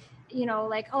like,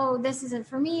 like, oh, this isn't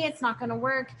for me, it's not going to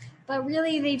work. But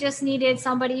really, they just needed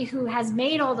somebody who has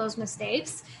made all those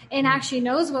mistakes and actually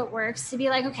knows what works to be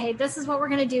like, okay, this is what we're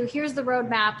going to do. Here's the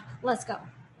roadmap. Let's go.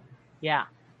 Yeah.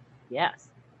 Yes.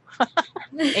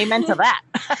 Amen to that.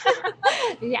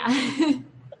 Yeah.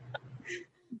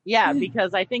 Yeah,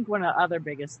 because I think one of the other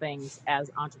biggest things as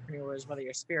entrepreneurs, whether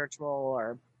you're spiritual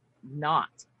or not,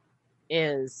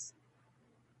 is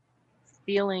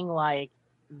feeling like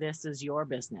this is your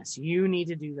business. You need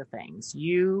to do the things.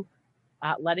 You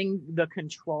letting the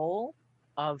control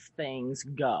of things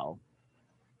go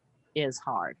is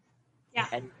hard. Yeah.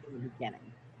 At the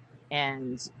beginning.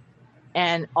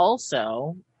 And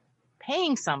also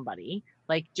paying somebody,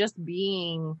 like, just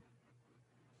being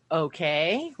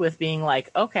okay with being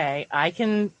like, okay, I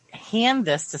can hand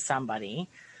this to somebody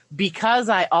because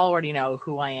I already know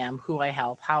who I am, who I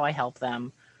help, how I help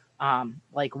them.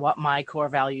 Like, what my core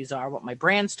values are, what my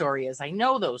brand story is. I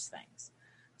know those things.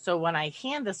 So when I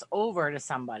hand this over to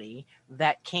somebody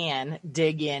that can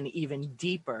dig in even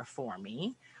deeper for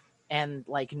me and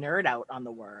like nerd out on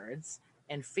the words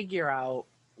and figure out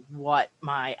what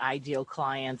my ideal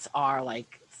clients are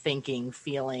like thinking,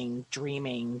 feeling,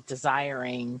 dreaming,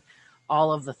 desiring,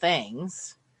 all of the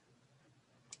things,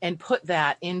 and put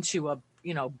that into a,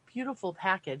 beautiful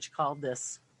package called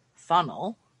this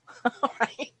funnel,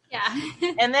 right? Yeah.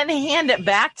 And then hand it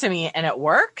back to me and it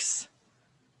works.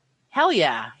 Hell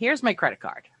yeah. Here's my credit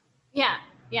card. Yeah.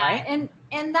 Yeah. Right?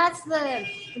 And that's the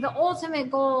ultimate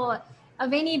goal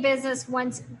of any business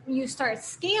once you start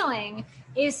scaling,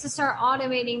 is to start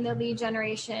automating the lead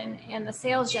generation and the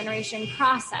sales generation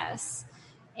process.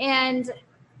 And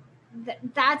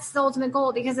that's the ultimate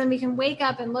goal, because then we can wake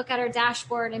up and look at our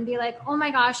dashboard and be like, oh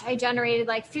my gosh, I generated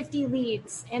like 50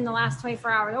 leads in the last 24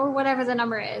 hours or whatever the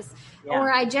number is. Yeah. Or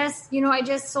I just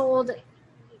sold,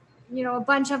 a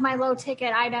bunch of my low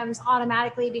ticket items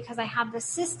automatically because I have the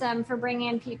system for bringing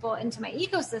in people into my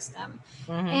ecosystem.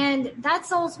 And that's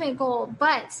the ultimate goal.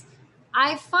 But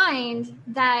I find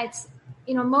that,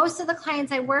 most of the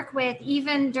clients I work with,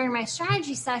 even during my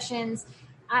strategy sessions,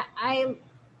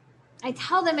 I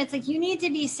tell them it's like, you need to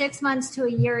be 6 months to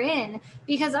a year in,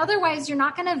 because otherwise you're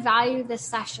not going to value this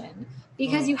session,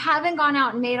 because you haven't gone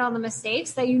out and made all the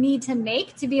mistakes that you need to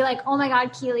make to be like, oh my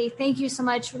God, Keely, thank you so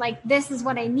much. Like, this is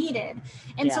what I needed.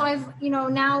 And so I've,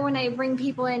 now when I bring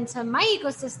people into my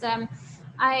ecosystem,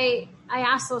 I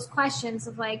ask those questions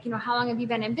of like, how long have you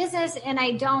been in business? And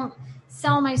I don't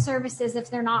sell my services if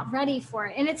they're not ready for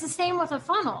it. And it's the same with a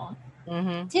funnel.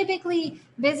 Typically,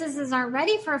 businesses aren't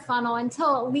ready for a funnel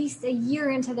until at least a year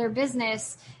into their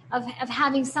business of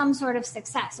having some sort of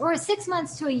success, or 6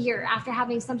 months to a year after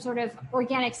having some sort of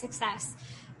organic success.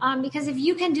 Because if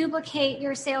you can duplicate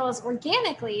your sales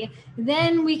organically,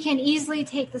 then we can easily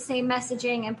take the same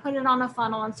messaging and put it on a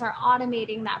funnel and start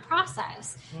automating that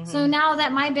process. So now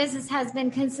that my business has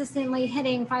been consistently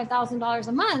hitting $5,000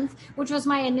 a month, which was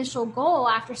my initial goal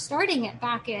after starting it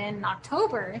back in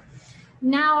October,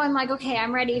 now I'm like, okay,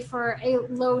 I'm ready for a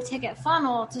low ticket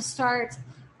funnel to start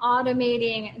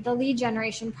automating the lead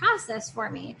generation process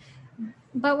for me.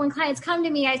 But when clients come to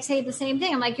me, I say the same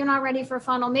thing. I'm like, you're not ready for a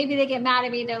funnel. Maybe they get mad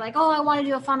at me. They're like, oh, I want to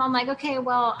do a funnel. I'm like, okay,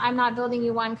 well, I'm not building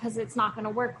you one because it's not going to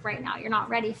work right now. You're not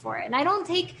ready for it. And I don't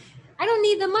need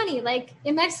the money. Like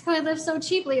in Mexico, I live so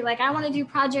cheaply. Like I want to do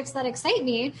projects that excite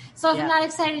me. So if I'm not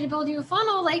excited to build you a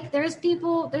funnel, like there's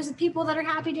people that are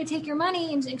happy to take your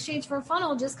money in exchange for a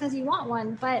funnel just because you want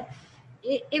one. But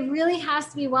it really has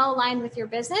to be well aligned with your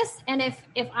business. And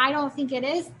if I don't think it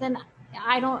is, then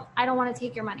I don't want to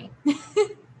take your money.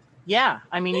 Yeah.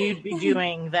 I mean, you'd be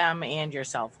doing them and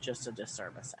yourself just a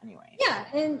disservice anyway. Yeah.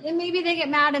 And maybe they get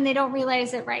mad and they don't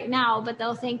realize it right now, but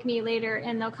they'll thank me later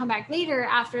and they'll come back later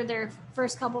after their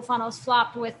first couple funnels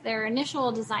flopped with their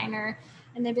initial designer.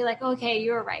 And they'd be like, okay,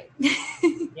 you were right.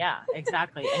 Yeah,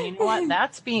 exactly. And you know what?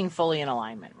 That's being fully in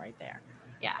alignment right there.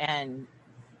 Yeah.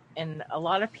 And a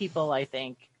lot of people, I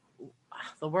think,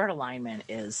 the word alignment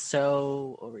is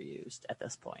so overused at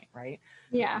this point, right?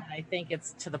 Yeah. And I think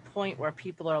it's to the point where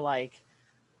people are like,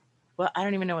 well, I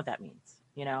don't even know what that means.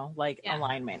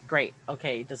 Alignment. Great.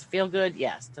 Okay. Does it feel good?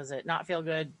 Yes. Does it not feel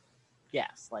good?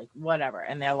 Yes. Like whatever.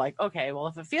 And they're like, okay, well,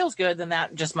 if it feels good, then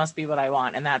that just must be what I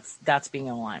want. And that's being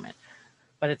in alignment,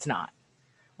 but it's not.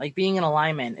 Like being in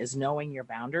alignment is knowing your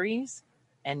boundaries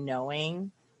and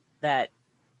knowing that,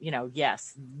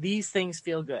 yes, these things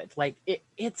feel good. Like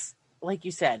it's like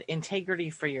you said, integrity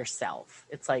for yourself.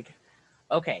 It's like,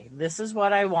 okay, this is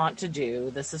what I want to do.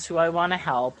 This is who I want to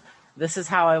help. This is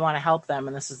how I want to help them.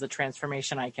 And this is the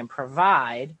transformation I can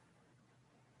provide.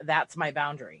 That's my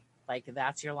boundary. Like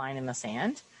that's your line in the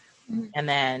sand. Mm-hmm. And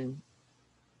then,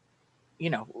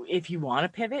 if you want to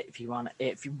pivot,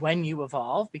 when you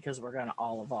evolve, because we're going to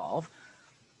all evolve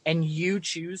and you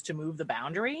choose to move the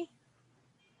boundary,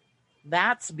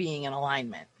 that's being in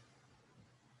alignment.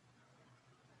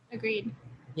 Agreed.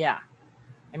 Yeah.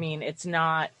 I mean, it's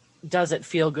not, does it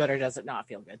feel good or does it not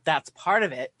feel good? That's part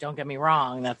of it. Don't get me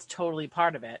wrong. That's totally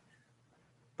part of it.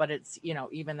 But it's,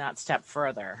 even that step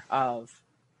further of,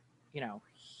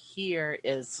 here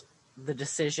is the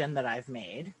decision that I've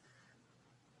made.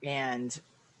 And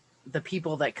the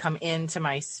people that come into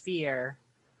my sphere,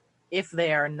 if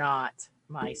they are not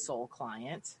my soul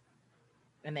client,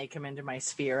 and they come into my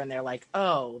sphere and they're like,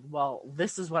 oh, well,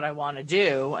 this is what I want to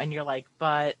do. And you're like,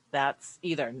 but that's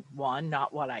either one,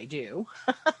 not what I do.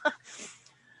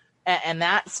 And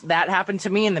that happened to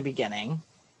me in the beginning,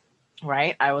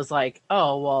 right? I was like,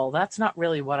 oh, well, that's not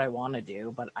really what I want to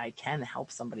do, but I can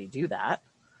help somebody do that.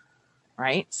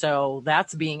 Right. So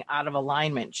that's being out of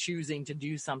alignment, choosing to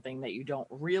do something that you don't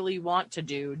really want to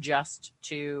do just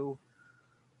to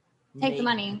take the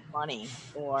money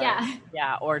or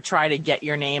or try to get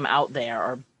your name out there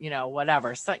or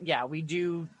whatever. So we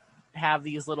do have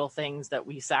these little things that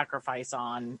we sacrifice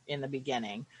on in the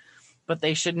beginning, but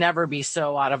they should never be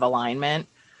so out of alignment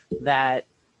that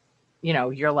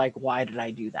you're like, why did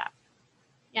I do that?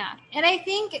 Yeah. And I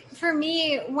think for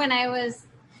me, when I was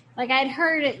like, I'd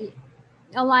heard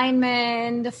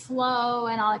alignment, the flow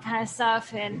and all that kind of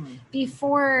stuff. And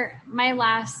before my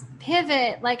last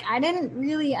pivot, like I didn't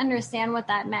really understand what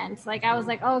that meant. Like I was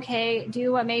like, okay,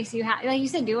 do what makes you happy. Like you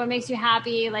said, do what makes you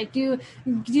happy, like do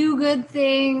good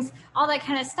things, all that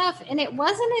kind of stuff. And it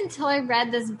wasn't until I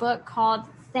read this book called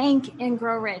Think and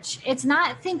Grow Rich. It's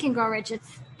not Think and Grow Rich. It's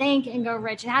Think and Grow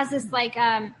Rich. It has this like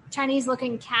Chinese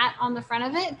looking cat on the front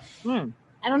of it.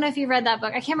 I don't know if you read that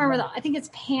book. I can't remember. I think it's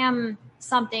Pam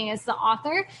something is the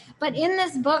author. But in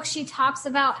this book, she talks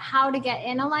about how to get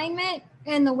in alignment.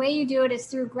 And the way you do it is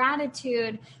through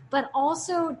gratitude, but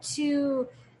also to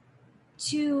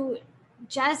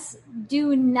just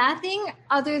do nothing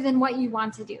other than what you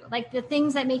want to do, like the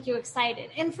things that make you excited.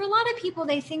 And for a lot of people,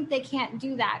 they think they can't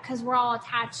do that because we're all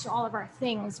attached to all of our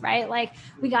things, right? Like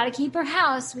we got to keep our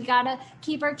house. We got to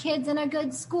keep our kids in a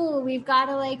good school. We've got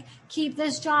to like keep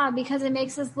this job because it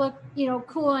makes us look,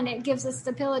 cool and it gives us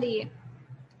stability.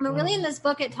 But really in this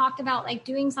book, it talked about like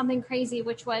doing something crazy,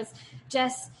 which was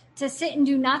just to sit and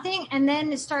do nothing and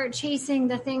then start chasing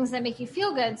the things that make you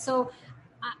feel good. So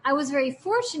I was very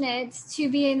fortunate to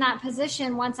be in that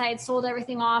position once I had sold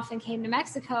everything off and came to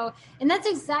Mexico. And that's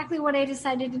exactly what I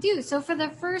decided to do. So for the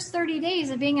first 30 days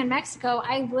of being in Mexico,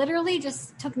 I literally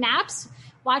just took naps,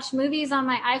 watched movies on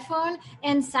my iPhone,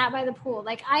 and sat by the pool.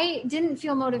 Like I didn't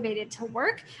feel motivated to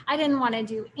work. I didn't want to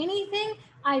do anything.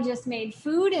 I just made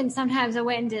food. And sometimes I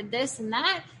went and did this and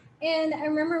that. And I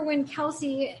remember when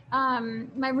Kelsey,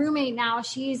 my roommate now,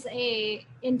 she's a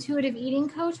intuitive eating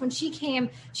coach. When she came,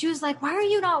 she was like, why are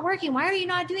you not working? Why are you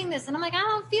not doing this? And I'm like, I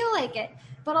don't feel like it.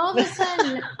 But all of a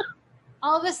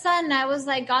sudden I was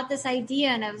like, got this idea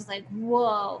and I was like,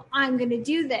 whoa, I'm going to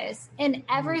do this. And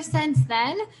ever since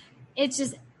then, it's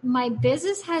just my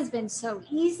business has been so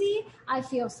easy. I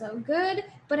feel so good,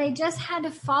 but I just had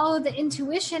to follow the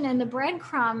intuition and the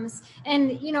breadcrumbs.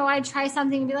 And, I'd try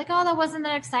something and be like, oh, that wasn't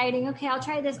that exciting. Okay, I'll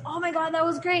try this. Oh my God, that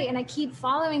was great. And I keep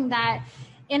following that.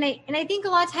 And I think a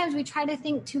lot of times we try to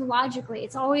think too logically.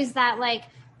 It's always that, like,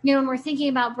 when we're thinking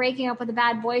about breaking up with a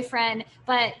bad boyfriend,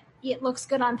 but it looks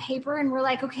good on paper, and we're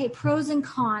like, okay, pros and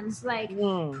cons, like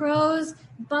pros,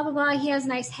 blah, blah, blah. He has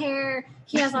nice hair.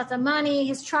 He has lots of money.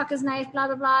 His truck is nice, blah,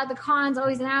 blah, blah. The cons,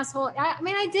 always an asshole.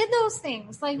 I did those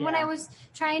things. Like when I was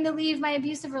trying to leave my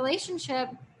abusive relationship,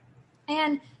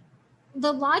 and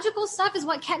the logical stuff is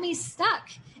what kept me stuck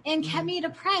and kept me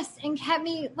depressed and kept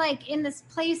me like in this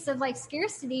place of like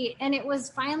scarcity. And it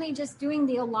was finally just doing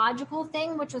the illogical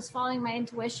thing, which was following my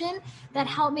intuition, that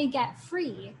helped me get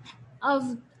free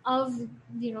of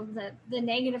the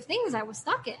negative things I was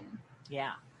stuck in.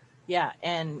 Yeah.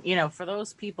 And for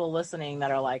those people listening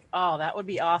that are like, oh, that would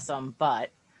be awesome, but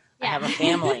I have a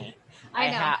family. I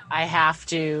have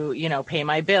to pay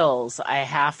my bills. I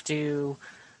have to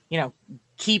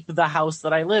keep the house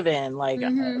that I live in. Like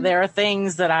there are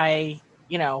things that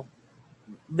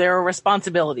there are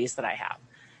responsibilities that I have,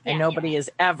 and nobody is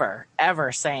ever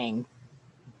saying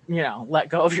let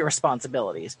go of your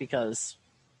responsibilities, because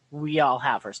we all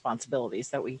have responsibilities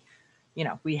that we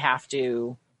have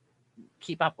to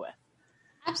keep up with.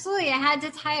 Absolutely. I had to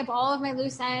tie up all of my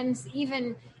loose ends.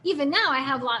 Even now I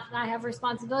have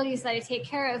responsibilities that I take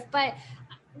care of, but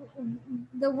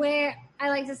the way I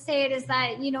like to say it is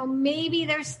that, maybe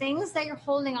there's things that you're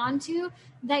holding on to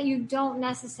that you don't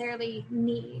necessarily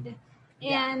need.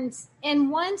 Yeah. And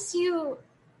once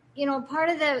part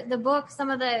of the book,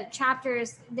 some of the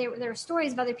chapters, there were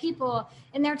stories of other people,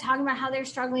 and they're talking about how they're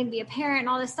struggling to be a parent and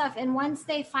all this stuff. And once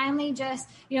they finally just,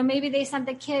 maybe they sent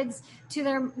the kids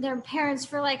to their parents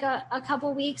for like a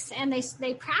couple weeks, and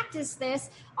they practiced this,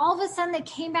 all of a sudden they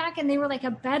came back and they were like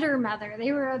a better mother.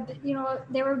 They were,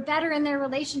 they were better in their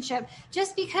relationship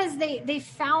just because they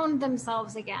found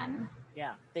themselves again.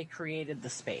 Yeah, they created the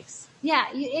space. Yeah,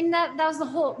 and that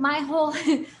was my whole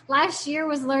last year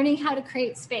was learning how to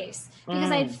create space,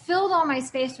 because I'd filled all my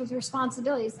space with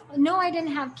responsibilities. No, I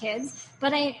didn't have kids,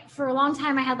 but for a long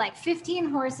time I had like 15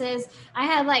 horses. I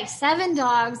had like 7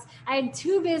 dogs. I had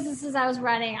 2 businesses I was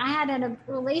running. I had a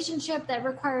relationship that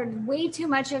required way too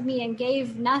much of me and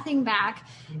gave nothing back.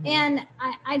 Mm-hmm. And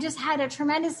I just had a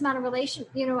tremendous amount of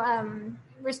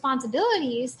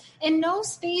responsibilities, and no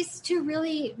space to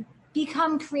really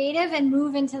become creative and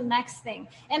move into the next thing.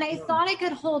 And I thought I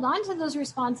could hold on to those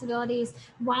responsibilities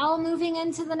while moving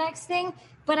into the next thing,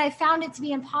 but I found it to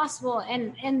be impossible.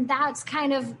 And that's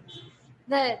kind of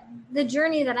the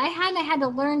journey that I had. And I had to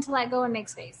learn to let go and make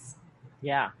space.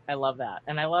 Yeah, I love that.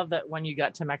 And I love that when you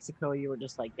got to Mexico, you were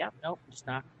just like, yeah, nope,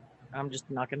 I'm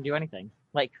just not going to do anything.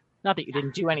 Like, not that you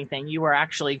didn't do anything, you were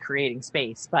actually creating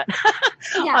space, but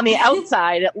on the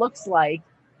outside, it looks like,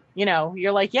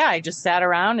 you're like, yeah, I just sat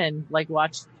around and like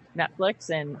watched Netflix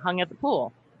and hung at the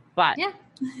pool. But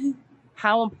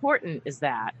how important is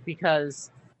that? Because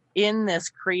in this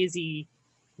crazy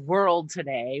world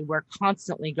today, we're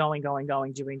constantly going,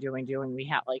 doing. We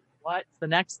have like, what's the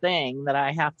next thing that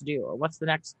I have to do? Or what's the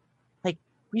next, like,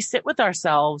 we sit with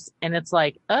ourselves and it's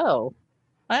like, oh,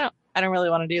 I don't really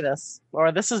want to do this,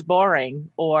 or this is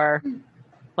boring, or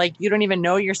like, you don't even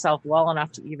know yourself well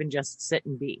enough to even just sit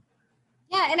and be.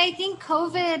 Yeah, and I think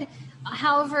COVID,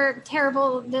 however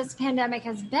terrible this pandemic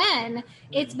has been,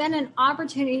 it's been an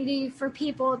opportunity for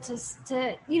people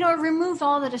to remove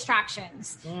all the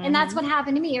distractions. Mm-hmm. And that's what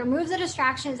happened to me. Remove the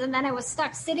distractions, and then I was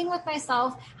stuck sitting with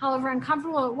myself, however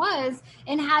uncomfortable it was,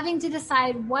 and having to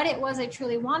decide what it was I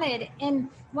truly wanted. And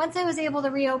once I was able to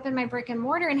reopen my brick and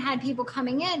mortar and had people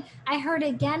coming in, I heard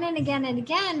again and again and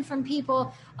again from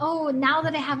people, oh, now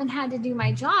that I haven't had to do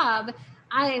my job,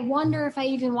 I wonder if I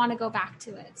even want to go back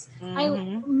to it.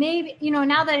 Mm-hmm.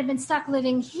 Now that I've been stuck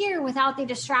living here without the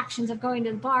distractions of going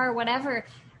to the bar or whatever,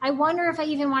 I wonder if I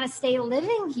even want to stay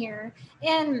living here.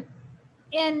 And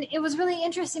it was really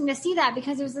interesting to see that,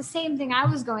 because it was the same thing I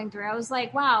was going through. I was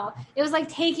like, wow, it was like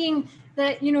taking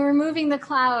removing the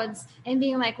clouds and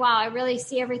being like, wow, I really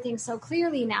see everything so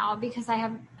clearly now, because I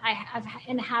have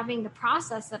and having to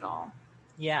process it all.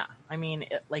 Yeah. I mean,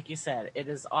 like you said, it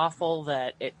is awful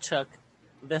that it took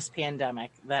this pandemic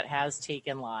that has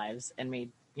taken lives and made,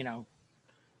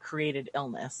 created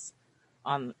illness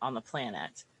on the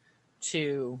planet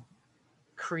to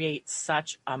create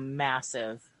such a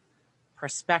massive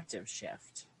perspective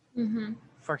shift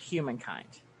for humankind.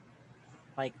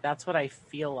 Like, that's what I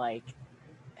feel like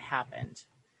happened.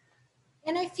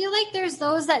 And I feel like there's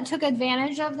those that took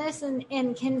advantage of this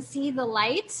and can see the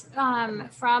light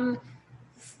from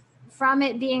from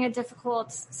it being a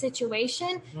difficult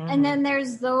situation. Mhm. And then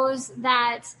there's those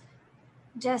that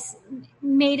just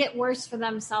made it worse for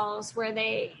themselves, where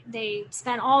they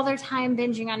spent all their time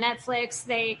binging on Netflix.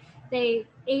 They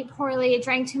ate poorly,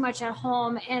 drank too much at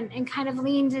home, and kind of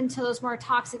leaned into those more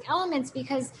toxic elements,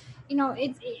 because, you know,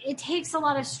 it takes a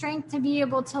lot of strength to be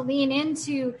able to lean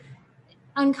into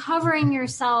uncovering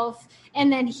yourself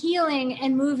and then healing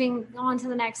and moving on to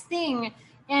the next thing.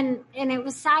 And it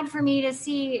was sad for me to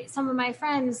see some of my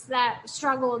friends that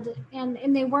struggled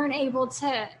and they weren't able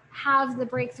to have the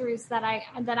breakthroughs that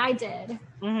I did.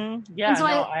 Mm-hmm. Yeah, so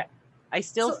no, I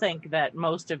still think that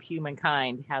most of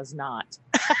humankind has not.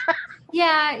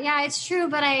 Yeah, it's true.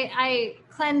 But I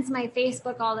cleanse my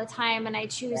Facebook all the time, and I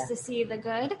choose to see the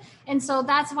good. And so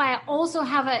that's why I also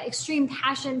have an extreme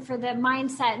passion for the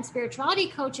mindset and spirituality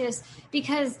coaches,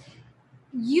 because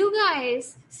you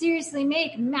guys seriously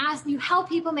you help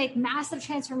people make massive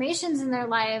transformations in their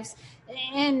lives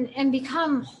and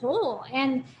become whole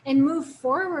and move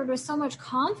forward with so much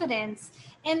confidence.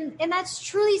 And that's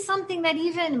truly something that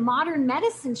even modern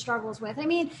medicine struggles with. I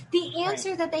mean, the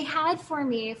answer that they had for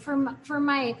me for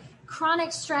my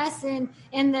chronic stress and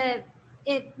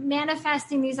it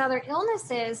manifesting these other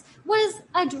illnesses was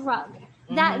a drug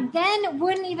that then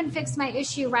wouldn't even fix my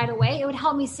issue right away. It would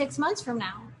help me 6 months from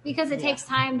now, because it takes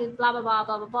time to blah, blah, blah,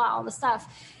 blah, blah, blah, all the stuff.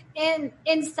 And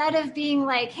instead of being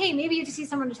like, hey, maybe you just need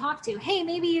someone to talk to. Hey,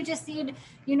 maybe you just need,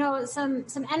 you know, some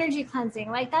energy cleansing.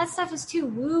 Like, that stuff is too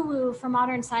woo-woo for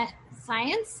modern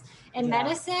science and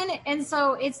medicine. And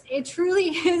so it truly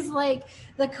is like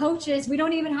the coaches. We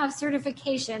don't even have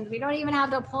certifications. We don't even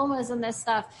have diplomas in this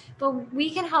stuff. But we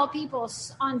can help people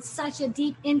on such a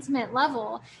deep, intimate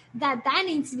level that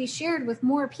needs to be shared with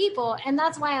more people. And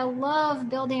that's why I love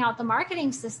building out the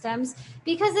marketing systems,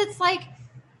 because it's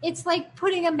like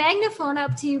putting a megaphone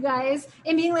up to you guys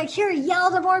and being like, here,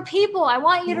 yell to more people. I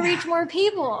want you to reach more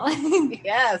people.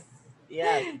 Yes.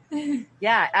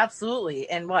 Yeah, absolutely.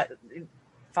 And what,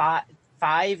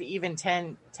 five, even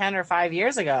 10 or 5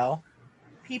 years ago,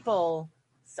 people,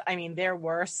 I mean, there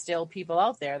were still people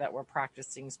out there that were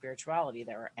practicing spirituality.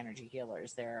 There were energy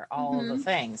healers. There are all of the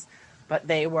things, but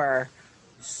they were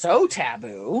so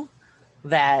taboo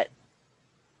that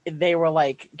they were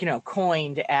like, you know,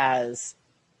 coined as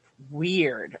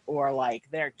weird, or like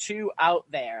they're too out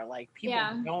there. Like,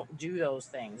 people don't do those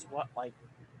things. What, like,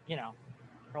 you know,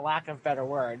 for lack of a better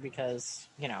word, because,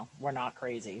 you know, we're not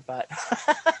crazy, but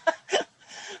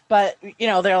but, you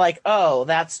know, they're like, oh,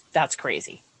 that's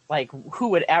crazy. Like, who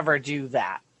would ever do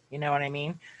that? You know what I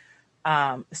mean?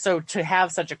 So to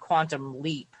have such a quantum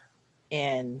leap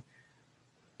in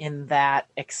that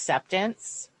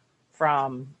acceptance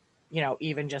from, you know,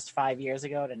 even just 5 years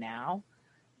ago to now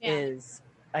is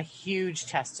a huge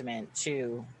testament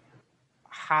to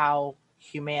how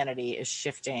humanity is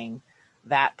shifting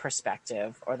that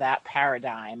perspective, or that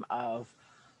paradigm of,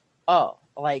 oh,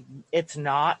 like, it's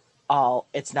not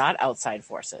outside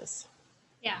forces.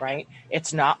 Yeah. Right?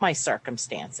 It's not my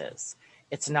circumstances.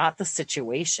 It's not the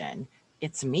situation.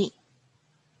 It's me.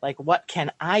 Like, what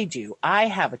can I do? I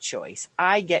have a choice.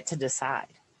 I get to decide.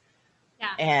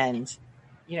 Yeah. And,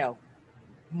 you know,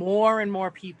 more and more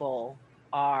people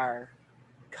are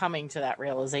coming to that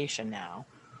realization now,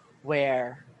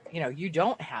 where, you know, you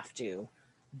don't have to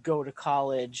go to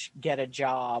college, get a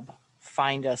job,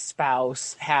 find a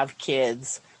spouse, have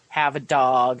kids, have a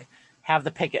dog, have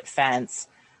the picket fence,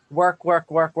 work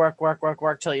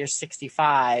till you're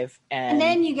 65, and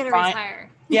then you get to retire.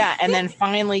 Yeah, and then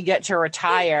finally get to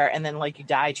retire, and then, like, you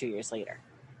die 2 years later.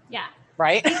 Yeah.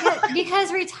 Right?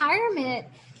 Because retirement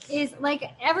is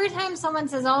like, every time someone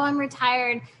says, oh, I'm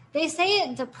retired, they say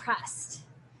it depressed,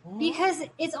 because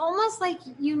it's almost like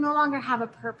you no longer have a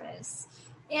purpose.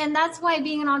 And that's why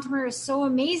being an entrepreneur is so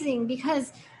amazing,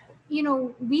 because, you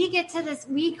know, we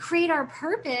create our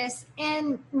purpose,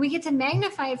 and we get to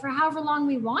magnify it for however long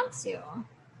we want to.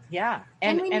 Yeah.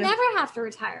 And we never have to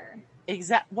retire.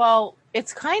 Well,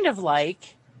 it's kind of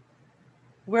like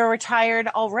we're retired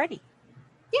already.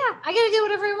 Yeah. I get to do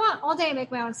whatever I want all day. I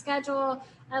make my own schedule.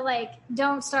 I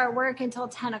don't start work until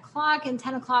 10 o'clock, and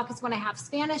 10 o'clock is when I have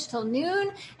Spanish till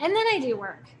noon. And then I do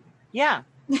work. Yeah.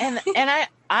 And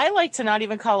I like to not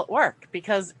even call it work,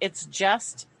 because it's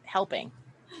just helping.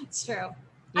 It's true.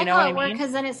 You I know call what it work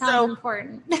because then it sounds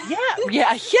important.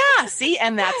 Yeah. See,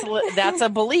 and that's a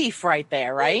belief right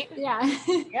there, right? Yeah.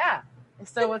 Yeah.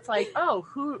 So it's like, oh,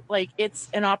 it's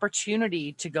an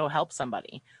opportunity to go help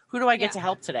somebody. Who do I get to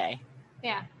help today?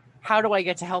 Yeah. How do I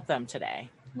get to help them today?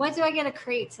 What do I get to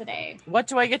create today? What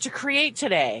do I get to create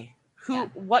today?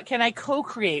 What can I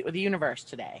co-create with the universe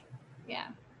today? Yeah.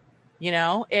 You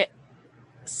know,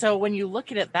 so when you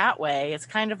look at it that way, it's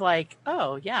kind of like,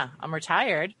 oh yeah, I'm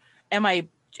retired. Am I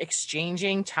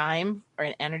exchanging time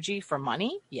or energy for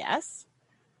money? Yes.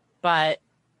 But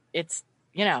it's,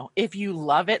 if you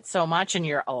love it so much and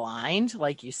you're aligned,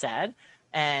 like you said,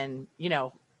 and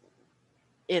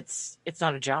it's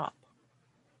not a job.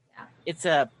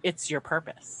 Yeah. It's your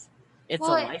purpose. It's a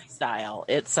Well, lifestyle.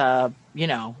 It's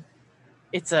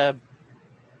it's a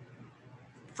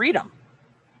freedom.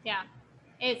 yeah.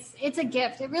 It's a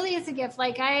gift. It really is a gift.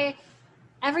 Like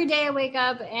every day I wake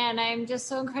up and I'm just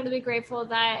so incredibly grateful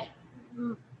that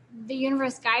the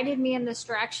universe guided me in this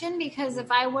direction, because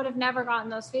if I would have never gotten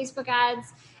those Facebook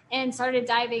ads and started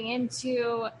diving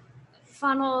into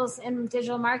funnels and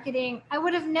digital marketing, I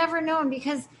would have never known,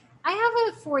 because I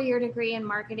have a 4-year degree in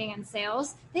marketing and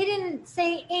sales. They didn't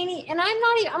say any, and I'm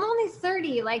only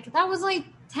 30. Like that was like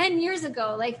 10 years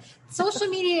ago. Like social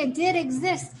media did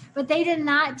exist, but they did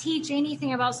not teach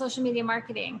anything about social media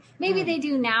marketing. Maybe they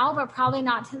do now, but probably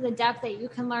not to the depth that you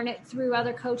can learn it through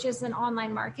other coaches and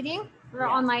online marketing or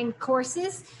online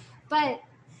courses. But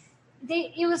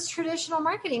it was traditional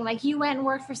marketing. Like you went and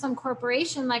worked for some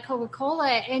corporation like Coca-Cola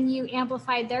and you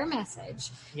amplified their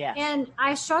message. Yes. And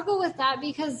I struggle with that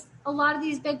because a lot of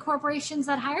these big corporations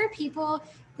that hire people,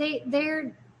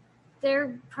 their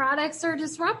products are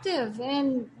disruptive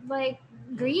and like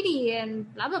greedy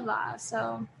and blah blah blah.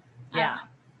 So yeah.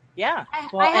 Yeah.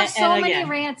 I have so many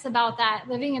rants about that,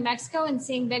 living in Mexico and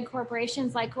seeing big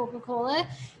corporations like Coca-Cola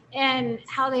and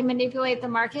how they manipulate the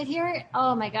market here.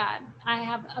 Oh my God. I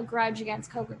have a grudge against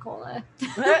Coca-Cola.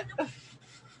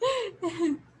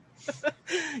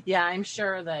 Yeah, I'm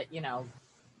sure that,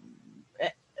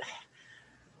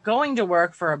 going to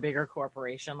work for a bigger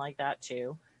corporation like that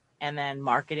too, and then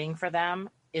marketing for them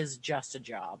is just a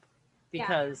job,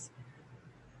 because,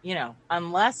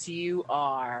 unless you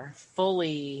are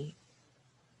fully,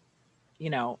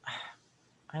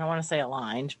 I don't want to say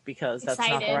aligned, because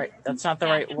Excited. that's not the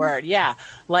right word. Yeah.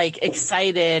 Like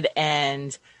excited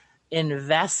and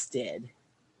invested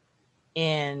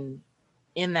in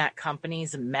that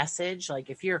company's message. Like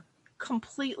if you're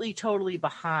completely, totally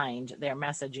behind their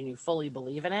message and you fully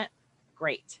believe in it,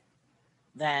 great.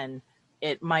 Then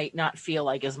it might not feel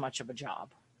like as much of a job,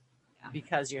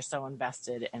 because you're so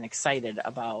invested and excited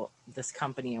about this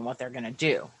company and what they're going to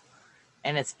do.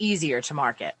 And it's easier to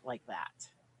market like that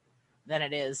than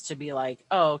it is to be like,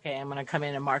 oh, okay, I'm going to come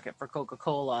in and market for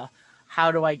Coca-Cola.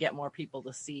 How do I get more people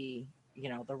to see,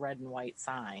 the red and white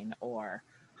sign? Or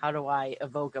how do I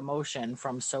evoke emotion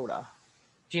from soda?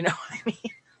 Do you know what I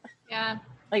mean? Yeah.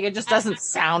 Like it just doesn't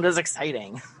sound as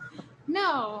exciting.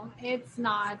 No, it's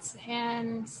not.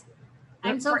 And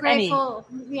I'm so grateful,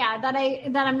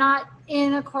 that I'm not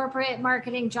in a corporate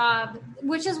marketing job,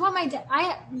 which is what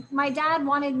my dad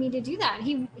wanted me to do that.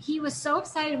 He was so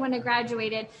excited when I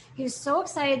graduated. He was so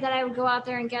excited that I would go out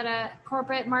there and get a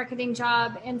corporate marketing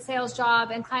job and sales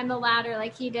job and climb the ladder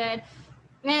like he did.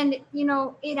 And,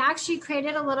 it actually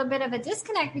created a little bit of a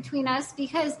disconnect between us,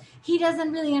 because he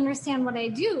doesn't really understand what I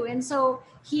do. And so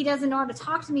he doesn't know how to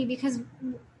talk to me because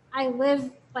I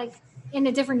live like in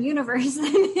a different universe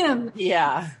than him.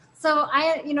 Yeah. So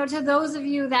to those of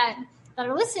you that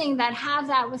are listening that have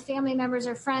that with family members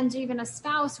or friends or even a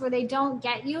spouse where they don't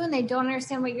get you and they don't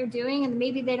understand what you're doing and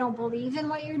maybe they don't believe in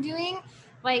what you're doing,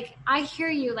 like I hear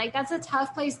you. Like that's a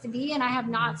tough place to be, and I have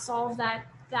not solved that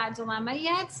dilemma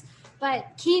yet.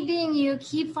 But keep being you,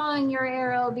 keep following your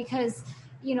arrow, because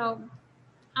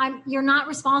you're not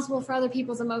responsible for other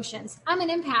people's emotions. I'm an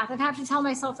empath. I have to tell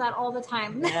myself that all the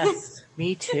time. Yes,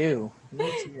 me too.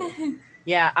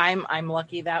 Yeah, I'm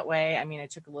lucky that way. I mean,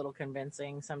 it took a little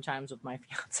convincing sometimes with my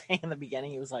fiance in the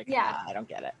beginning. He was like, I don't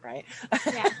get it, right?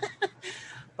 Yeah.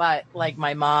 But like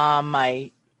my mom,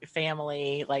 my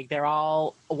family, like they're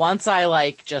all, once I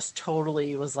like just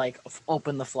totally was like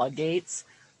open the floodgates,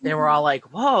 they were all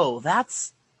like, whoa,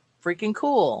 that's freaking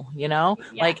cool,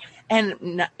 like,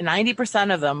 and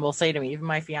 90% of them will say to me, even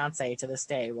my fiance to this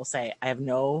day will say, I have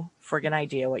no friggin'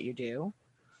 idea what you do,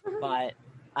 but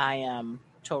I am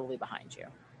totally behind you.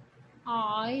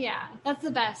 Oh yeah, that's the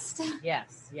best.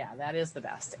 Yes, yeah, that is the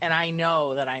best. And I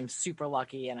know that I'm super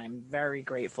lucky, and I'm very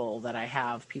grateful that I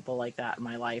have people like that in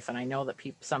my life. And I know that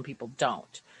some people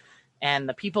don't. And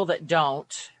the people that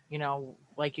don't,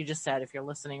 like you just said, if you're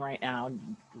listening right now,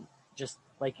 just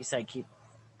like you said,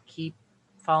 keep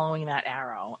following that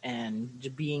arrow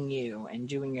and being you and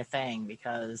doing your thing,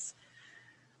 because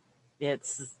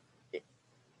it's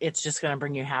just going to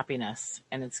bring you happiness,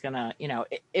 and it's going to,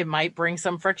 it might bring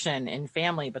some friction in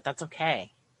family, but that's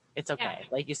okay. It's okay. Yeah.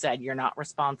 Like you said, you're not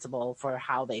responsible for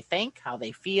how they think, how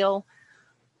they feel,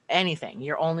 anything.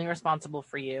 You're only responsible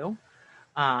for you.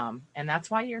 And that's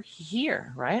why you're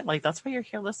here, right? Like, that's why you're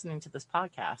here listening to this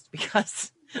podcast,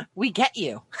 because we get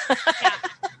you. Yeah.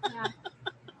 Yeah.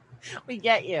 We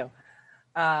get you.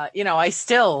 I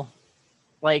still,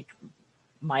 like,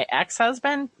 my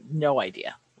ex-husband, no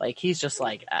idea. Like, he's just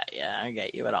like, yeah, I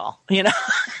get you at all,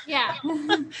 Yeah.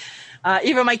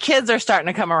 Even my kids are starting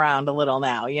to come around a little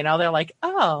now, they're like,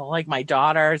 oh, like my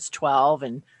daughter's 12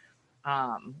 and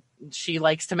she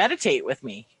likes to meditate with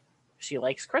me. She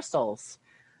likes crystals.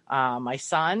 My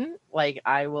son, like,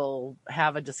 I will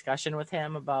have a discussion with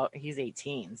him about, he's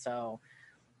 18. So,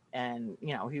 and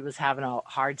he was having a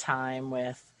hard time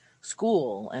with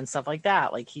school and stuff like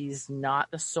that. Like, he's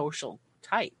not the social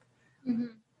type.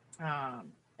 Mm-hmm.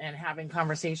 And having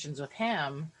conversations with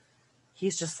him,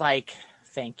 he's just like,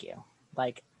 thank you.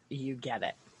 Like, you get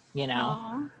it,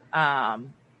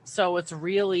 So it's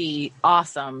really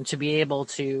awesome to be able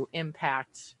to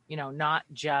impact, not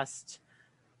just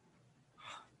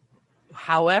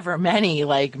however many,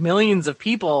 like, millions of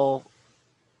people.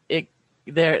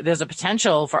 There's a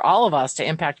potential for all of us to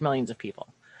impact millions of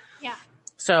people. Yeah.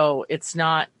 So it's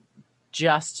not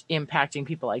just impacting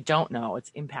people I don't know, it's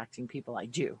impacting people I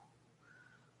do.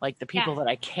 Like the people that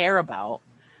I care about,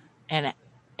 and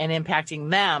impacting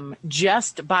them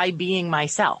just by being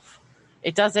myself.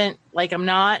 It doesn't, like, I'm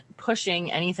not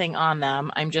pushing anything on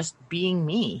them. I'm just being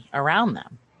me around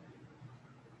them.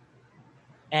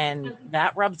 And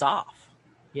that rubs off,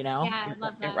 Yeah, I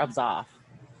love that. It rubs off.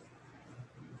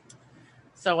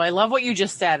 So I love what you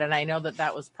just said. And I know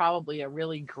that was probably a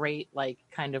really great, like,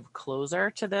 kind of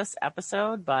closer to this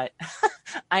episode, but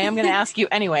I am going to ask you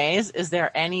anyways, is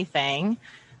there anything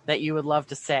that you would love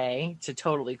to say to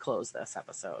totally close this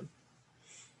episode?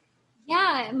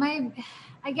 Yeah,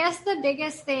 I guess the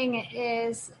biggest thing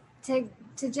is to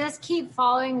just keep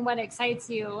following what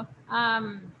excites you,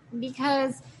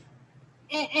 because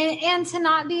and to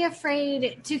not be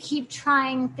afraid to keep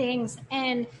trying things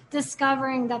and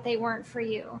discovering that they weren't for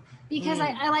you. Because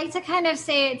I like to kind of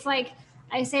say, it's like,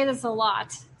 I say this a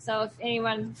lot. So if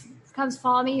anyone comes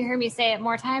follow me, you hear me say it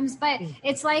more times, but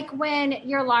it's like when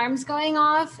your alarm's going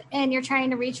off and you're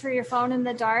trying to reach for your phone in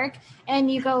the dark and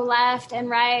you go left and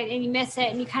right and you miss it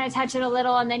and you kind of touch it a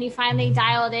little and then you finally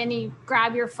dial it in and you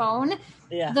grab your phone.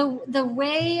 Yeah. The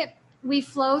way we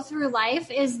flow through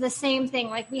life is the same thing.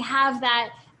 Like, we have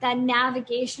that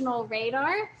navigational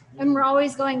radar and we're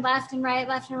always going left and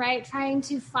right, trying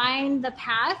to find the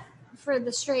path for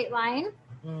the straight line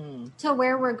to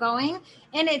where we're going.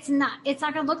 And it's not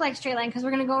going to look like straight line, because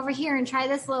we're going to go over here and try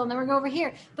this little, and then we're going to go over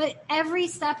here. But every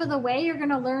step of the way, you're going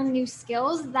to learn new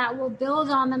skills that will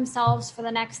build on themselves for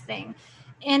the next thing.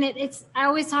 And I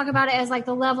always talk about it as like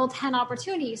the level 10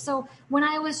 opportunity. So when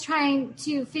I was trying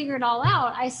to figure it all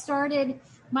out, I started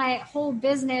my whole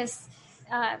business.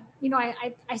 I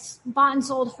bought and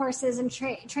sold horses and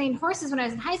trained horses when I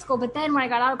was in high school. But then when I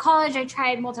got out of college, I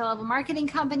tried multi-level marketing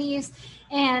companies,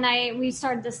 and we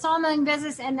started the sawmilling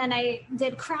business, and then I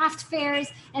did craft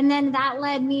fairs. And then that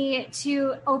led me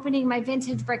to opening my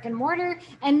vintage brick and mortar.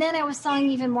 And then I was selling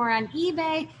even more on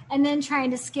eBay, and then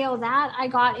trying to scale that. I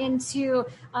got into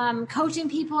coaching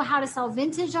people how to sell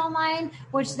vintage online,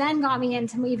 which then got me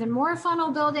into even more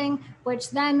funnel building,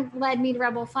 which then led me to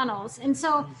Rebel Funnels. And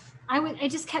so I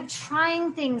just kept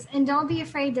trying things, and don't be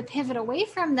afraid to pivot away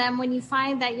from them when you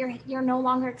find that you're no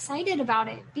longer excited about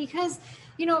it. Because,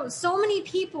 so many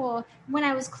people, when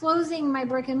I was closing my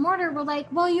brick and mortar, were like,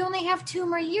 well, you only have 2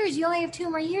 more years. You only have 2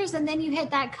 more years. And then you hit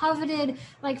that coveted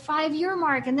 5-year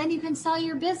mark, and then you can sell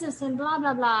your business and blah,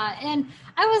 blah, blah. And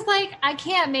I was like, I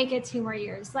can't make it 2 more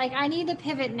years. Like, I need to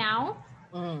pivot now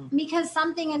because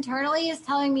something internally is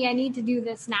telling me I need to do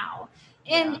this now.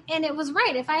 And it was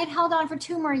right. If I had held on for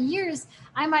 2 more years,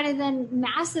 I might have then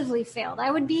massively failed.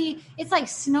 It's like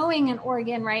snowing in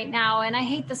Oregon right now, and I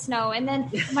hate the snow. And then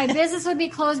my business would be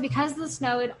closed because of the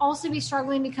snow. It'd also be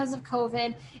struggling because of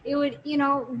COVID. It would,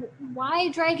 why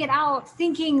drag it out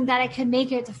thinking that I could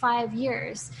make it to 5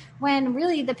 years when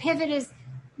really the pivot is,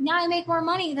 now I make more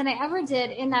money than I ever did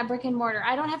in that brick and mortar.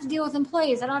 I don't have to deal with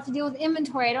employees. I don't have to deal with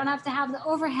inventory. I don't have to have the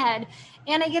overhead,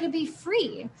 and I get to be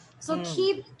free. So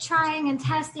keep trying and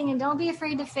testing, and don't be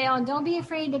afraid to fail, and don't be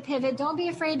afraid to pivot. Don't be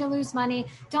afraid to lose money.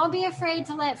 Don't be afraid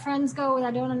to let friends go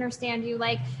that don't understand you.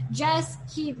 Like, just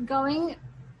keep going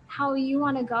how you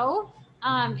want to go,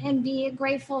 and be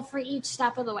grateful for each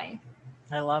step of the way.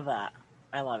 I love that.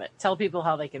 I love it. Tell people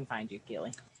how they can find you,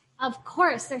 Keely. Of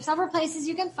course, there's several places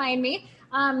you can find me.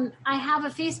 I have a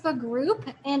Facebook group,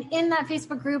 and in that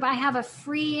Facebook group, I have a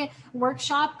free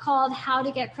workshop called How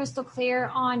to Get Crystal Clear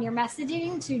on Your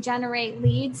Messaging to Generate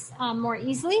Leads more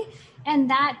easily. And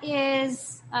that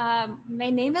is my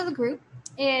name of the group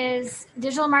is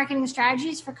digital marketing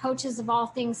strategies for coaches of all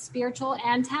things spiritual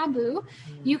and taboo.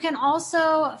 You can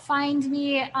also find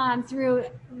me through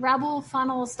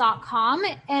rebelfunnels.com.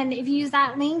 And if you use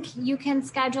that link, you can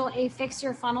schedule a Fix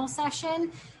Your Funnel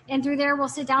session. And through there, we'll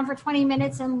sit down for 20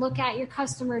 minutes and look at your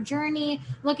customer journey,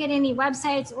 look at any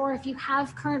websites, or if you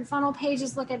have current funnel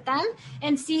pages, look at them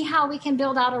and see how we can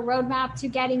build out a roadmap to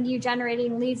getting you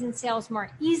generating leads and sales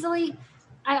more easily.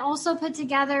 I also put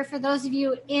together, for those of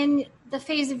you in the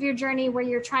phase of your journey where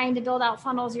you're trying to build out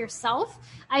funnels yourself,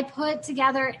 I put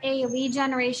together a lead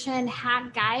generation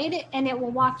hack guide, and it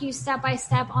will walk you step by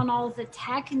step on all of the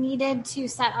tech needed to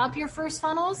set up your first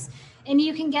funnels. And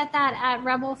you can get that at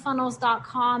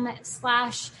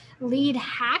rebelfunnels.com/lead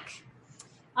hack,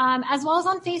 as well as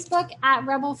on Facebook at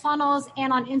Rebel Funnels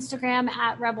and on Instagram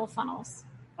at Rebel Funnels.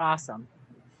 Awesome.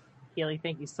 Keely,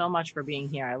 thank you so much for being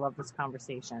here. I love this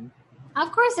conversation.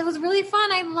 Of course, it was really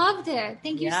fun. I loved it.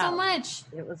 Thank you so much.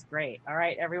 It was great. All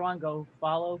right, everyone, go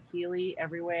follow Keely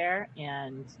everywhere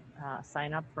and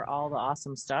sign up for all the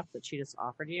awesome stuff that she just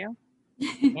offered you.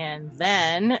 And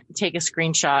then take a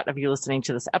screenshot of you listening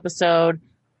to this episode,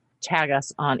 tag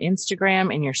us on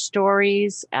Instagram in your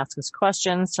stories, ask us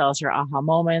questions, tell us your aha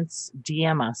moments,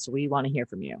 DM us. We want to hear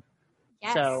from you.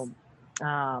 Yes. So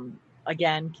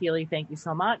again, Keely, thank you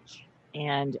so much.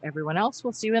 And everyone else,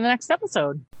 we'll see you in the next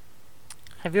episode.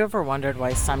 Have you ever wondered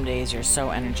why some days you're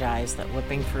so energized that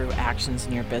whipping through actions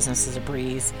in your business is a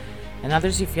breeze, and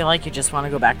others you feel like you just want to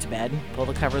go back to bed, pull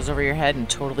the covers over your head, and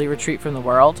totally retreat from the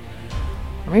world?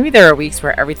 Or maybe there are weeks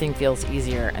where everything feels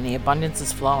easier and the abundance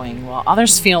is flowing, while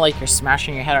others feel like you're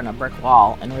smashing your head on a brick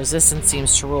wall and resistance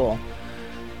seems to rule,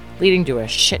 leading to a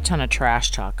shit ton of trash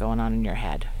talk going on in your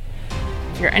head.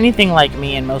 If you're anything like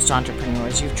me and most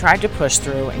entrepreneurs, you've tried to push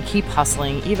through and keep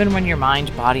hustling even when your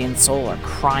mind, body, and soul are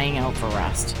crying out for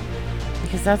rest.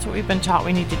 Because that's what we've been taught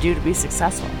we need to do to be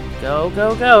successful. Go,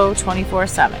 go, go,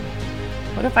 24/7.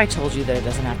 What if I told you that it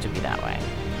doesn't have to be that way?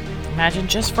 Imagine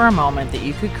just for a moment that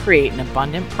you could create an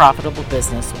abundant, profitable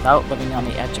business without living on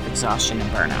the edge of exhaustion and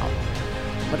burnout.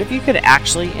 What if you could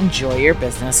actually enjoy your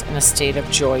business in a state of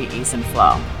joy, ease, and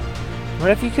flow? What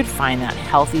if you could find that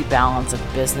healthy balance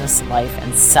of business, life,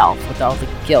 and self without the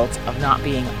guilt of not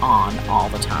being on all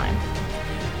the time?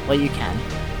 Well, you can.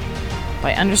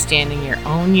 By understanding your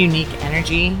own unique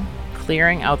energy,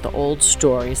 clearing out the old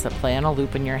stories that play on a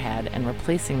loop in your head and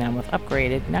replacing them with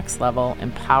upgraded, next-level,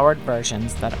 empowered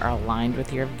versions that are aligned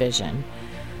with your vision,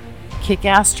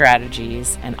 kick-ass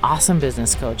strategies, and awesome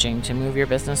business coaching to move your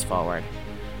business forward.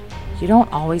 You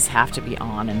don't always have to be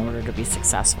on in order to be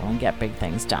successful and get big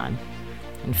things done.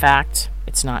 In fact,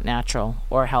 it's not natural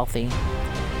or healthy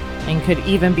and could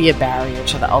even be a barrier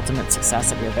to the ultimate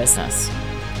success of your business.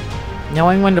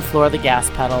 Knowing when to floor the gas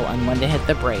pedal and when to hit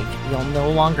the brake, you'll no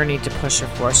longer need to push or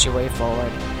force your way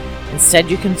forward.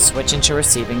 Instead, you can switch into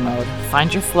receiving mode,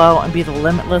 find your flow, and be the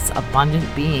limitless, abundant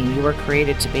being you were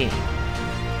created to be.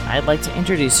 I'd like to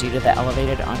introduce you to the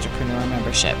Elevated Entrepreneur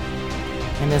Membership.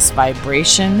 In this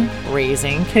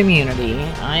vibration-raising community,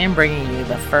 I am bringing you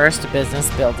the first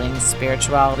business-building,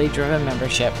 spirituality-driven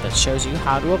membership that shows you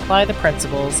how to apply the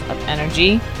principles of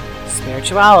energy,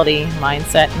 spirituality,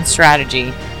 mindset, and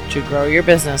strategy to grow your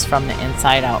business from the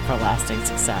inside out for lasting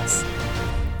success.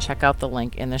 Check out the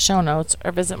link in the show notes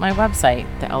or visit my website,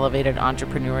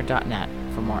 theelevatedentrepreneur.net,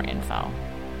 for more info.